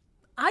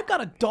I've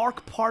got a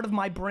dark part of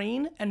my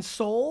brain and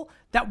soul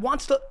that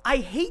wants to. I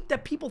hate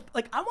that people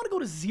like. I want to go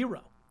to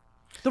 0.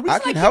 The reason I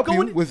can keep help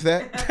going, you with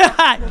that.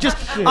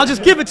 I'll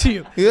just give it to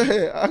you.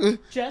 Yeah,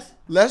 Jess,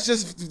 let's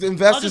just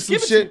invest in just some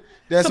give it to you. shit.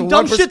 That's Some a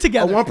dumb 1%, shit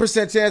together. A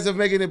 1% chance of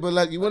making it, but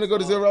like, you want to go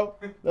to 0?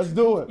 Let's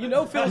do it. you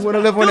know Phil's You want to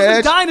live on Phil's the been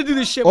edge? dying to do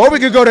this shit. Or with we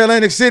me. could go to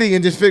Atlantic City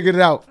and just figure it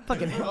out.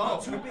 Fucking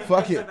Two big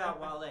Fuck things it.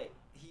 about Wale.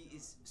 He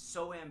is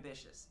so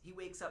ambitious. He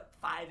wakes up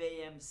 5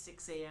 a.m.,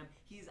 6 a.m.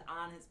 He's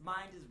on, his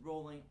mind is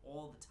rolling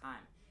all the time.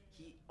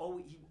 He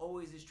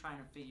always is trying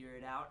to figure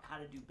it out, how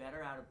to do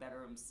better, how to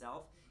better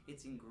himself.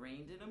 It's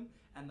ingrained in him.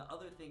 And the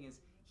other thing is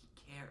he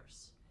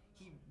cares.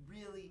 He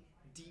really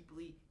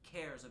deeply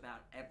cares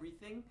about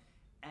everything.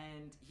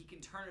 And he can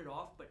turn it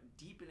off, but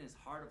deep in his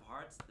heart of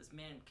hearts, this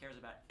man cares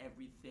about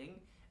everything.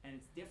 And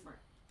it's different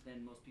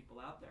than most people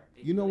out there.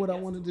 It You know really what I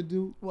gets wanted to to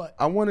do? What?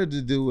 I wanted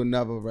to do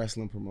another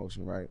wrestling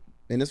promotion, right?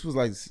 And this was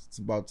like it's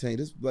about 10.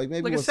 This like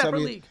maybe Like a was separate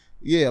 7 league.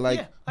 Yeah, like,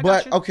 Yeah, I got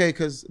but you. okay,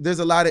 because there's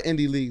a lot of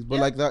indie leagues, but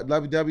Yeah. like the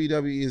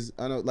WWE is,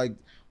 I know, like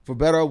for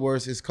better or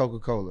worse, it's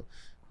Coca-Cola.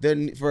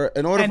 Then in order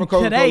And for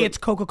Coca-Cola, today it's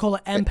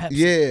Coca-Cola and Pepsi.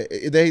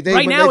 yeah, they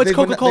Right now it's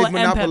Coca-Cola they've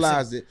and Pepsi.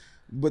 monopolized it.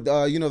 But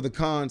you know the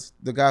Cons,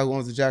 the guy who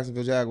owns the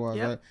Jacksonville Jaguars,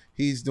 Yep. right?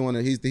 He's doing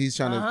it. He's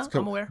trying to.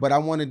 I'm aware. But I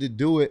wanted to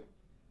do it.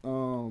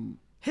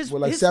 His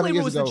like his 7 flavor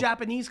years was ago. the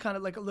Japanese kind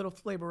of like a little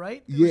flavor,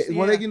 right? It Yeah, was-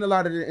 well, they're getting a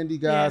lot of the indie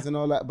guys Yeah. and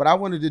all that. But I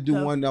wanted to do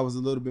Yeah. one that was a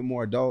little bit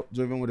more adult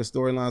driven, where the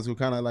storylines were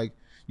kind of like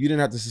you didn't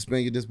have to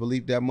suspend your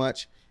disbelief that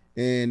much,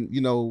 and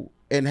you know,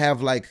 and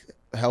have like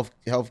health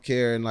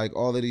care and like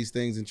all of these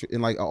things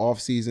in like an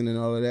off season and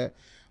all of that.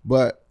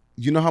 But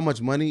you know how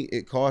much money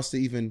it costs to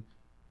even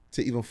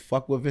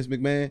fuck with Vince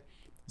McMahon.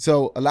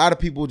 So a lot of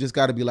people just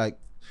got to be like,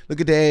 look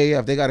at the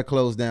AAF, they got to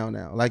close down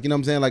now. Like, you know what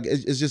I'm saying? Like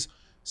it's just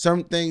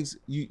certain things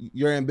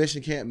your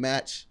ambition can't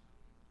match.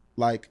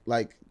 Like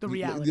The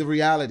reality. The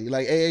reality.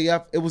 Like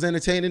AAF, it was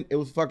entertaining. It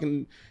was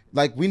fucking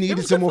like we needed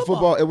was some good more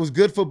football. It was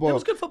good football. It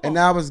was good football. And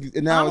now I'm a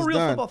it's real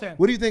done. football fan.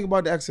 What do you think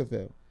about the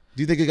XFL?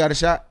 Do you think it got a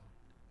shot?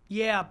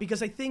 Yeah,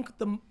 because I think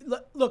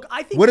look,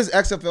 I think What does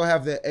XFL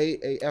have that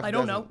AAF? I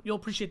don't doesn't? know. You'll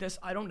appreciate this.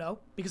 I don't know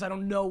because I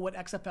don't know what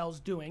XFL is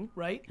doing,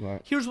 right?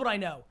 Right. Here's what I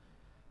know.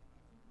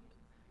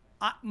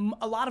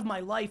 A lot of my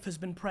life has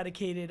been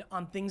predicated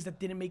on things that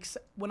didn't make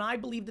sense. When I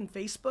believed in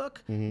Facebook,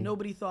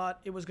 nobody thought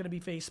it was going to be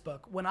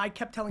Facebook. When I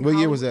kept telling What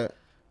year was Hollywood- that?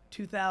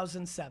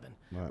 2007,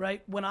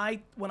 right? When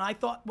I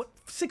thought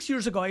 6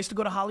 years ago I used to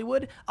go to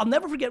Hollywood. I'll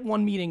never forget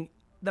one meeting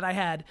that I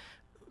had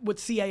with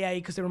CAA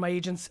because they were my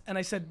agents, and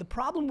I said the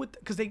problem with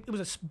it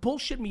was a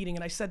bullshit meeting,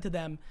 and I said to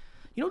them,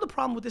 you know what the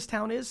problem with this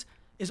town is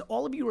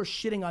all of you are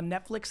shitting on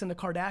Netflix and the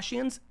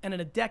Kardashians, and in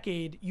a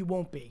decade you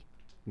won't be,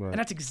 and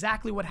that's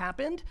exactly what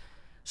happened.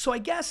 So I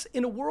guess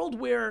in a world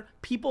where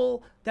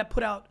people that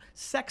put out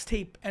sex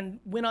tape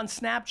and win on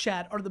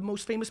Snapchat are the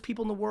most famous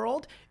people in the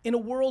world, in a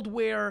world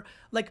where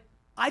like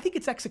I think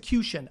it's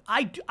execution.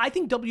 I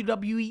think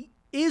WWE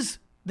is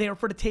there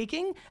for the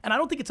taking, and I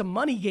don't think it's a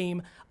money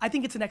game. I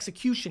think it's an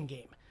execution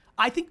game.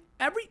 I think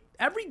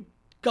every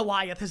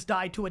Goliath has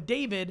died to a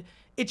David.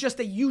 It's just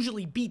they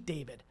usually beat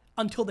David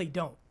until they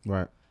don't.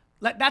 Right.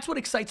 That's what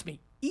excites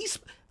me.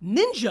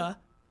 Ninja,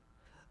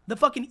 the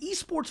fucking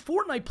esports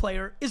Fortnite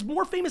player, is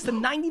more famous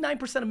than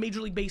 99% of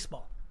Major League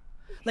Baseball.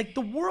 Like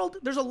the world,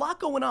 there's a lot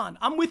going on.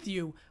 I'm with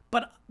you,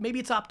 but maybe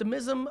it's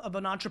optimism of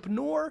an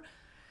entrepreneur.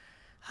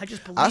 I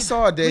just believe. I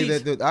saw a day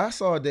Please.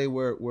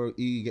 where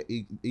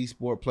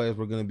esport players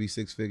were going to be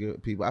 6-figure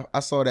people. I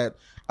saw that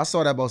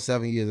about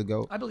 7 years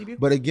ago. I believe you.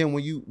 But again,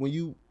 when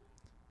you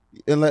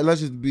and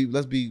let's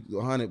be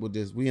 100 with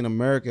this. We in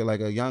America, like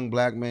a young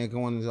black man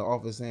going into the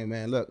office saying,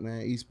 "Man, look,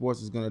 man,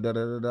 esports is gonna da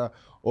da da da,"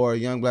 or a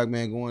young black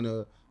man going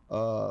to.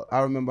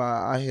 I remember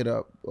I hit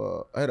up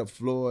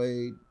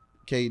Floyd,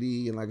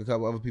 KD, and like a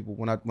couple other people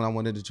when I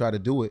wanted to try to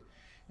do it.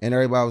 And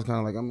everybody was kind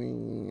of like, I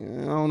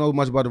mean, I don't know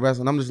much about the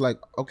wrestling. I'm just like,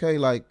 okay,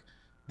 like,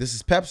 this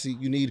is Pepsi.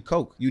 You need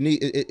Coke. You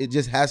need it. It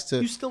just has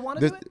to. You still want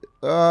to do it?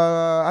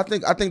 I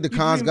think the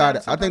cons dream got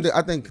about it. it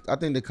I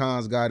think the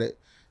cons got it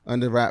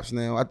under wraps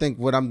now. I think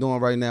what I'm doing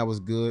right now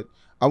is good.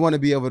 I want to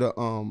be able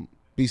to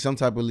be some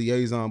type of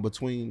liaison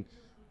between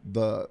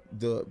the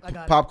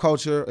pop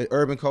culture,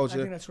 urban culture,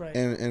 I think that's right.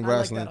 and I like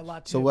wrestling. that a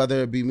lot, So too.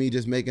 whether it be me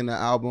just making an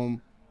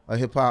album, a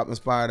hip hop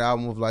inspired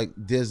album with like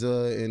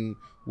DZA and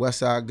West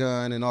Side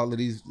Gun and all of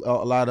these, a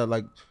lot of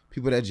like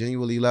people that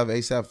genuinely love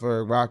ASAP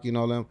Ferg, Rocky and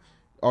all them,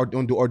 or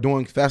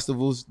doing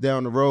festivals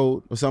down the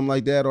road or something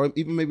like that, or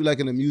even maybe like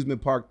an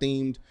amusement park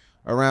themed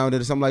around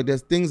it or something like that.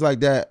 Things like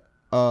that.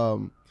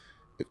 That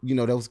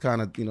was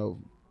kind of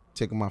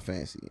taking my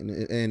fancy,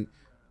 and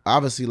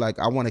obviously like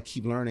I want to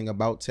keep learning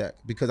about tech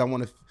because I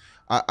want to.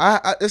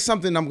 I it's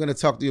something I'm gonna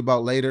talk to you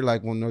about later,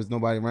 like when there's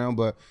nobody around.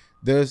 But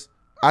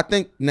I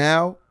think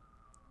now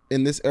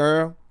in this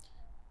era,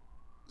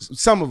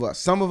 some of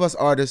us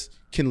artists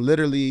can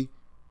literally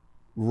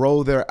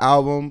roll their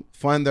album,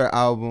 fund their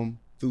album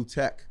through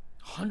tech.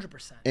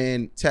 100%.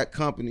 And tech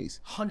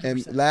companies. 100%.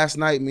 And last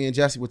night, me and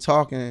Jesse were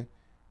talking,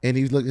 and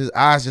he looked, his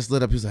eyes just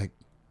lit up. He was like,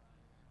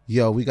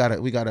 "Yo, we gotta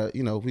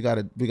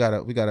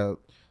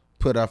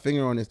put our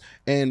finger on this."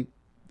 And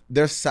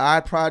there's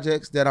side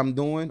projects that I'm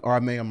doing, or I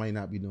may or may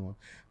not be doing,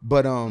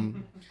 but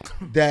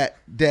that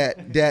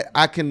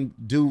I can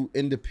do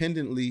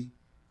independently,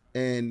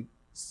 and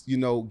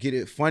get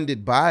it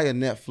funded by a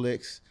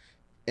Netflix.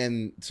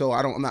 And so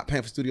I'm not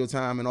paying for studio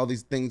time and all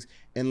these things,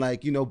 and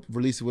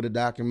release it with a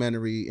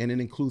documentary, and it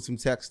includes some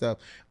tech stuff.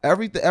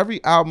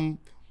 Every album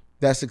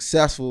that's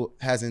successful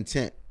has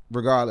intent,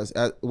 regardless,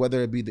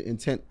 whether it be the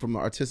intent from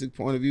an artistic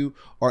point of view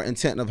or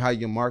intent of how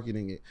you're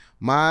marketing it.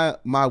 My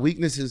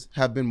weaknesses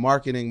have been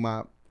marketing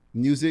my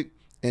music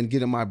and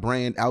getting my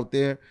brand out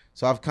there.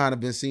 So I've kind of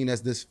been seen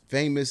as this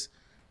famous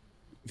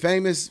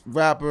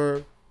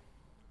rapper,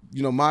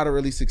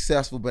 moderately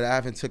successful, but I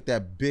haven't took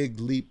that big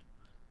leap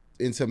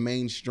into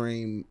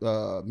mainstream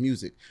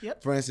music.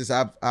 Yep. For instance,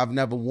 I've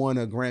never won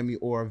a Grammy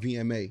or a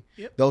VMA.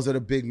 Yep. Those are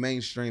the big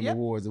mainstream Yep.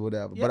 awards or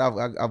whatever. Yep.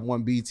 But I've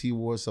won BT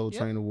Awards, Soul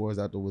Yep. Train Awards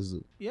out the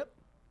wazoo. Yep.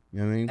 You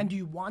know what I mean? And do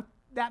you want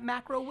that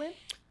macro win?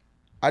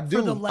 I do.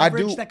 For the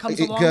leverage that comes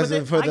along with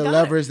it? For I the got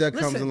leverage it. that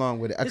comes Listen, along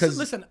with it.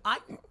 Listen,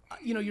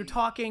 you're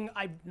talking,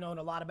 I've known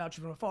a lot about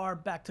you from afar.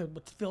 Back to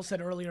what Phil said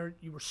earlier,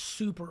 you were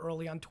super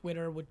early on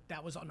Twitter.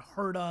 That was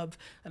unheard of,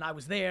 and I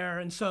was there.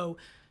 And so,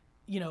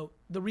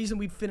 the reason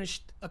we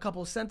finished a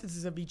couple of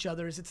sentences of each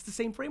other is it's the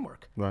same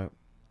framework. Right.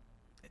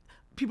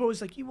 People are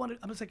always like,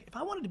 I was like, if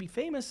I wanted to be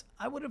famous,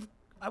 I would have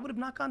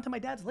not gone to my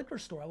dad's liquor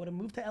store. I would have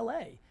moved to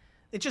LA.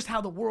 It's just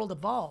how the world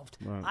evolved.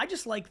 Right. I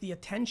just like the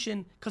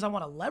attention because I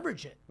want to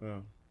leverage it. Yeah.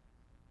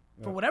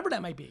 For whatever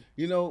that might be.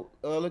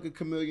 Look at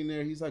Chameleon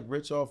there. He's like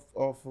rich off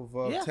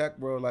of Yeah. tech,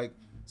 bro. Like,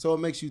 so it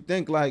makes you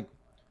think like,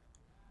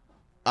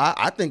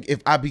 I think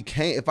if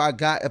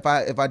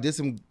I did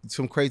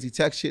some crazy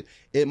tech shit,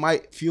 it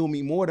might fuel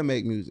me more to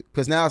make music.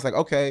 Because now it's like,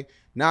 okay,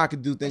 now I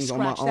could do things on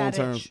my scratch own that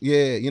terms. itch.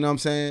 Yeah, you know what I'm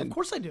saying? Of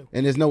course I do.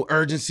 And there's no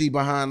urgency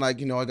behind I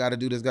got to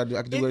do this, I can do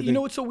everything. You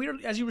know what's so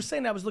weird? As you were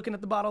saying, I was looking at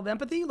the bottle of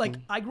empathy. Like,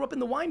 I grew up in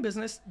the wine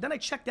business. Then I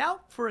checked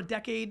out for a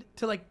decade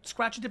to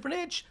scratch a different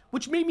itch,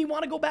 which made me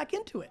want to go back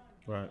into it.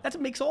 Right. That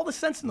makes all the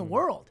sense in the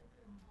world.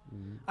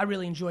 I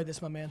really enjoyed this,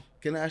 my man.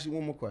 Can I ask you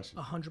one more question?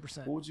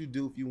 100%. What would you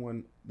do if you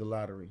won the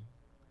lottery,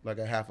 like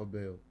a $500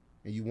 million,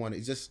 and you won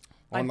it just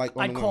I'd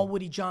on call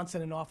Woody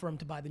Johnson and offer him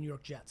to buy the New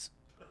York Jets.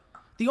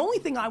 The only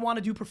thing I want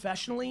to do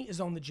professionally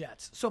is own the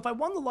Jets. So if I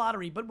won the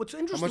lottery, but what's How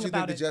interesting much you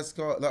about think the it, Jets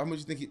cost? How much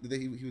you think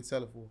he would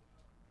sell it for?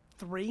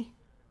 $3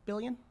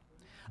 billion?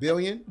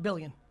 Billion?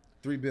 Billion.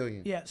 $3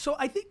 billion. Yeah. So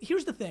I think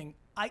here's the thing.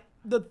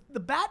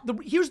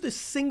 Here's the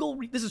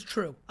single. This is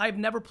true. I've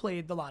never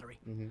played the lottery.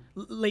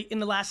 Late in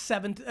the last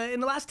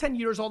 10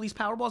 years, all these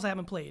Powerballs I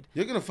haven't played.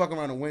 You're gonna fuck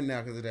around and win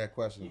now because of that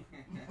question.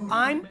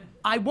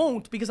 I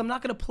won't because I'm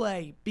not gonna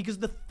play because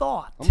the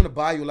thought. I'm gonna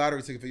buy you a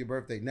lottery ticket for your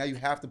birthday. Now you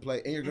have to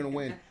play, and you're gonna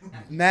win.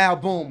 Now,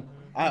 boom,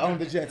 I own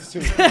the Jets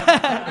too.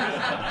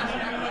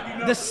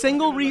 The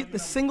single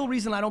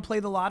reason I don't play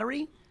the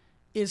lottery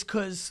is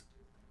because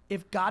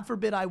if God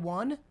forbid I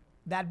won,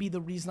 that'd be the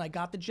reason I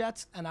got the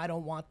Jets, and I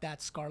don't want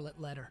that scarlet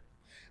letter.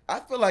 I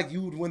feel like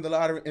you would win the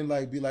lottery and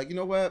be like, you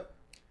know what?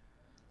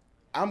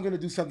 I'm gonna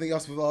do something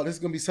else with all this. Is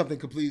gonna be something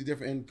completely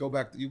different, and go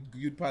back.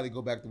 You'd probably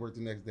go back to work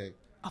the next day.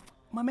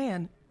 My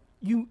man,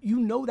 you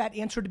know that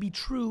answer to be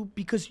true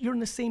because you're in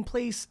the same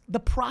place.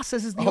 The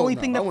process is the only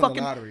thing that I won fucking.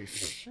 The lottery.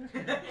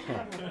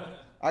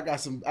 I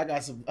got some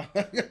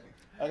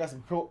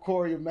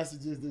courier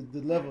messages to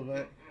deliver,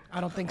 man. I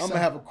don't think I'm so.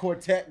 gonna have a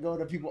quartet go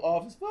to people's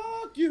office.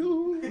 Fuck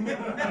you.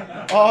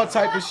 All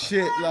type of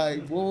shit.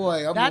 Like,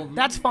 boy,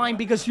 That's fine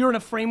because you're in a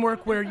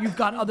framework where you've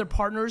got other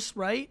partners,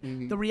 right?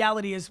 The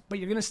reality is, but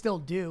you're gonna still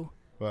do.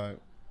 Right.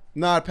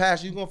 Nah,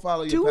 passion. You gonna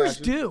follow your Doers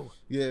passion. do.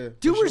 Yeah.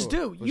 Doers sure,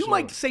 do. for You sure.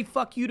 might say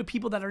fuck you to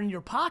people that are in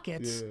your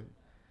pockets, Yeah.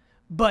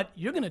 but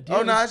you're gonna do.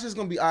 Oh no, it's just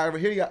gonna be IRS.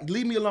 Here you go.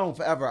 Leave me alone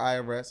forever,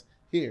 IRS.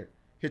 Here,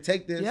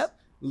 take this. Yep.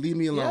 Leave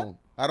me alone. Yep.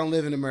 I don't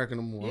live in America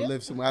no more. I Yep.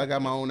 live somewhere. I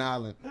got my own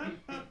island.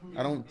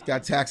 I don't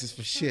got taxes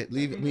for shit.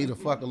 Leave me the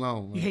fuck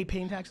alone. Man. You hate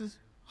paying taxes?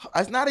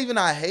 It's not even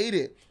I hate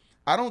it.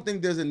 I don't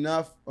think there's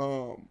enough.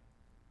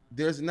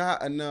 There's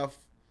not enough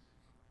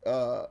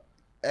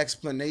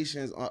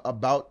explanations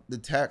about the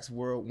tax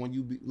world when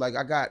you be like.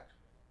 I got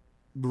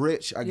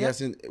rich, I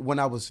guess, when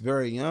I was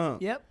very young.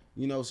 Yep.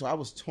 You know, so I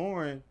was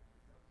touring,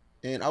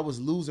 and I was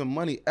losing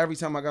money every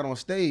time I got on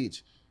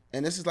stage.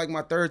 And this is like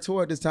my third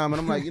tour at this time, and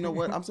I'm like, you know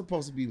what? I'm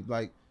supposed to be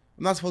like,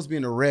 I'm not supposed to be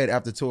in the red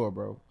after tour,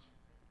 bro.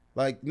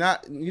 Like, you're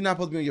not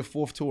supposed to be on your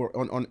fourth tour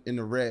on in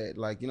the red.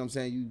 Like, you know what I'm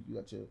saying? You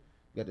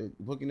got the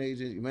booking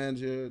agent, your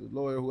manager, the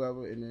lawyer,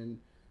 whoever, and then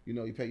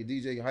you pay your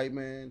DJ, your hype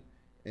man,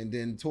 and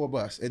then tour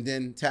bus, and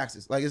then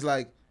taxes. Like, it's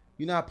like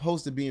you're not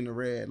supposed to be in the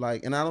red.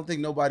 Like, and I don't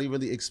think nobody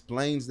really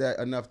explains that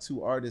enough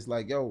to artists.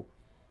 Like, yo,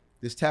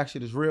 this tax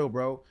shit is real,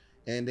 bro.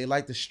 And they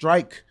like to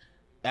strike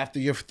after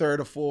your third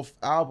or fourth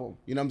album.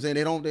 You know what I'm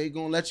saying? They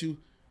gonna let you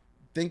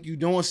think you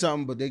doing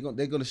something, but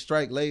they're gonna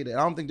strike later.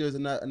 I don't think there's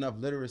enough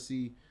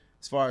literacy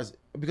as far as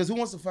because who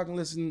wants to fucking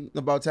listen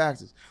about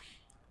taxes?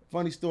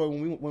 Funny story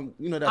when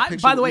you know that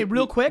picture. By the way,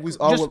 real quick,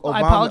 I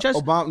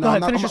apologize. Go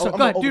ahead, finish your story.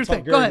 Go ahead, do your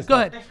thing. Go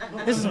ahead.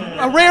 This is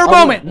a rare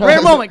moment.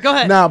 Rare moment. Go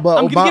ahead. Nah, but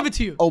I'm gonna give it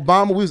to you.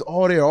 Obama, we was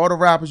all there, all the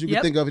rappers you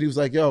could think of. And he was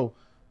like, "Yo,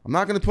 I'm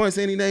not gonna point and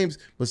say any names,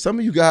 but some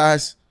of you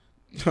guys,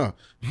 I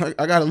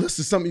got a list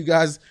of some of you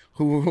guys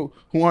who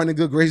aren't in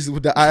good graces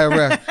with the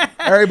IRS."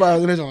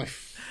 Everybody was like,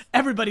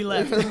 everybody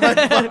left.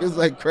 It's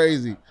like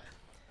crazy.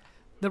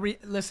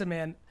 Listen,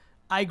 man,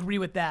 I agree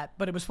with that,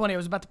 but it was funny. I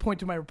was about to point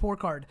to my report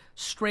card.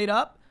 Straight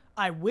up,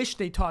 I wish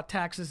they taught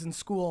taxes in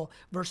school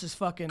versus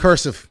fucking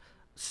cursive.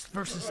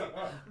 Versus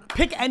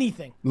pick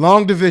anything.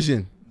 Long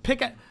division.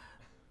 Pick a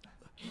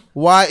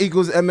Y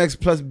equals MX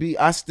plus B.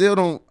 I still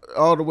don't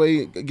all the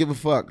way give a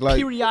fuck. Like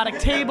periodic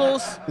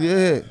tables.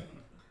 Yeah.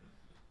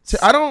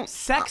 I don't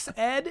sex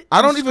ed.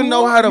 I don't even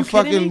know how to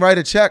fucking write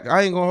a check.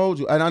 I ain't gonna hold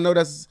you. And I know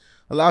that's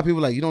a lot of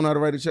people like, you don't know how to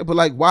write a check. But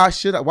like, why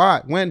should I?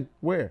 Why? When?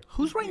 Where?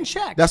 Who's writing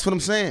checks? That's what I'm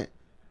saying.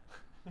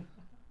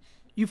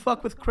 You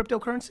fuck with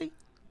cryptocurrency?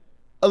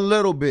 A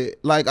little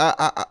bit. Like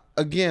I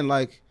again,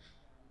 like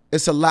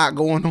it's a lot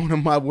going on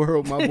in my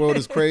world. My world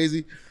is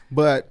crazy.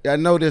 But I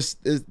know this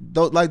is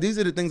like these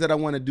are the things that I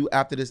want to do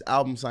after this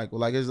album cycle.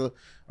 Like there's a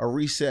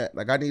reset.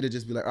 Like I need to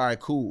just be like, all right,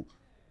 cool.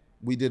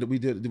 We did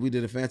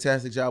a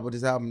fantastic job with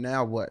this album.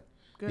 Now what?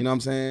 Good. You know what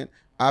I'm saying?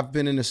 I've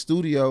been in the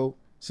studio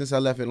since I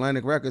left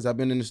Atlantic Records. I've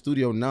been in the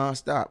studio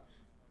nonstop.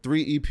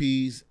 3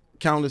 EPs,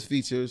 countless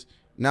features.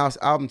 Now it's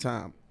album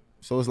time.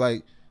 So it's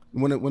like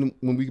when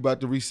we about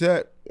to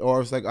reset,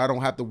 or it's like I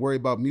don't have to worry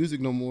about music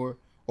no more,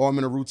 or I'm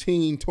in a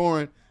routine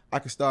touring, I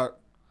can start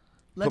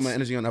put my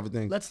energy on other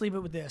things. Let's leave it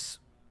with this.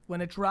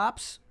 When it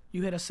drops,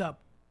 you hit us up.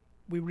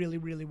 We really,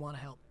 really want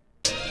to help.